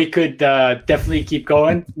hole that we could definitely keep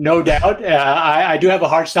going, no doubt. I do have a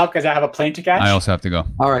hard stop because I have a plane to catch. I also have to go.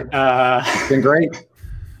 All right. It's been great.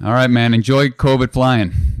 All right, man. Enjoy COVID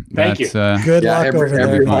flying. Thank you. Good luck over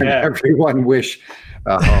there. Everyone wish.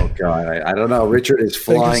 Oh, God. I don't know. Richard is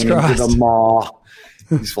flying into the mall.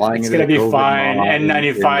 He's flying into the It's going to be fine.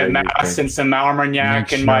 N95 mask and some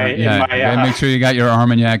Armagnac in my... Make sure you got your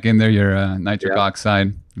Armagnac in there, your nitric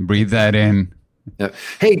oxide. Breathe that in. Yeah.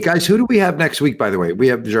 Hey guys, who do we have next week? By the way, we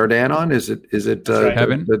have Jardin on. Is it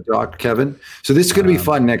Kevin? The doc Kevin? So this is going to be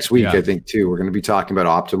fun next week. I think too. We're going to be talking about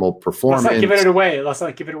optimal performance. Let's not give it away.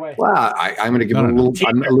 Well, I'm going to give it a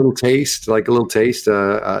little taste, a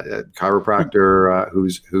chiropractor who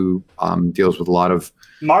deals with a lot of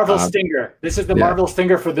Marvel Stinger. This is the Marvel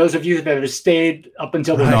Stinger for those of you that have stayed up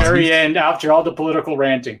until the very end after all the political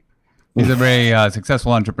ranting. He's a very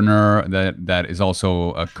successful entrepreneur that is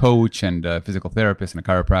also a coach and a physical therapist and a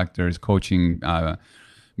chiropractor. He's coaching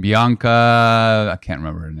Bianca. I can't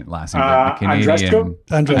remember her last name. The Canadian.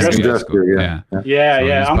 Andrescu.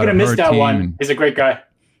 Yeah. I'm going to miss that one. He's a great guy.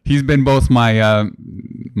 He's been both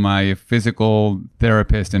my physical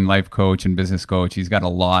therapist and life coach and business coach. He's got a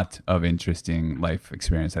lot of interesting life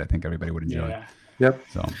experience that I think everybody would enjoy. Yeah. Yep.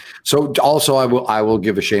 So also I will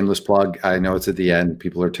give a shameless plug. I know it's at the end.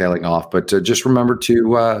 People are tailing off, but just remember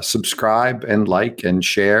to subscribe and like and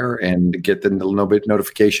share and get the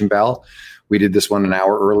notification bell. We did this one an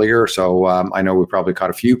hour earlier, so I know we probably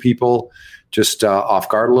caught a few people just off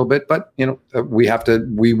guard a little bit, but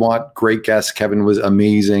we want great guests. Kevin was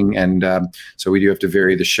amazing. And so we do have to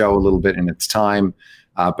vary the show a little bit in its time.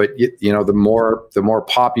 But the more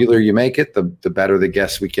popular you make it, the better the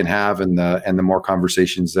guests we can have, and the more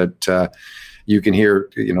conversations that you can hear.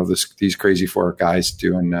 These crazy four guys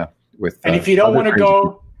doing with. And if you don't want to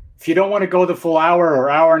go the full hour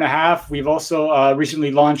or hour and a half, we've also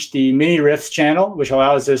recently launched the Mini Riffs channel, which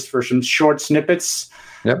allows us for some short snippets.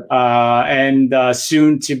 Yep. And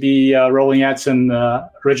soon to be rolling out some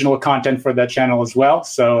original content for that channel as well.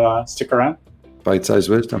 So stick around. Bite-sized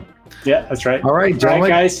wisdom. Yeah, that's right. All right,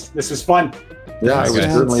 gentlemen. All right, guys. This was fun. Yeah, it was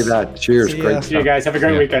certainly that. Cheers. Great. See you guys. Have a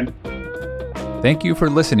great weekend. Thank you for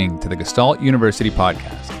listening to the Gestalt University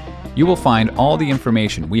podcast. You will find all the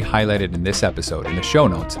information we highlighted in this episode in the show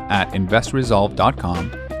notes at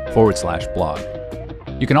investresolve.com/blog.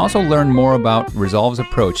 You can also learn more about Resolve's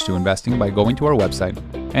approach to investing by going to our website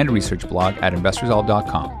and research blog at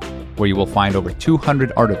investresolve.com, where you will find over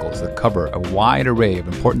 200 articles that cover a wide array of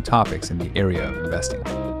important topics in the area of investing.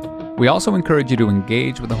 We also encourage you to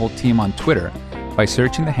engage with the whole team on Twitter by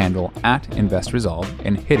searching the handle @InvestResolve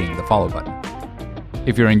and hitting the follow button.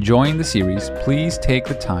 If you're enjoying the series, please take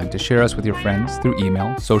the time to share us with your friends through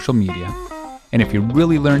email, social media. And if you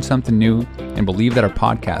really learned something new and believe that our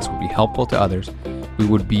podcast would be helpful to others, we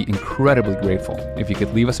would be incredibly grateful if you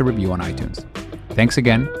could leave us a review on iTunes. Thanks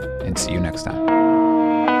again, and see you next time.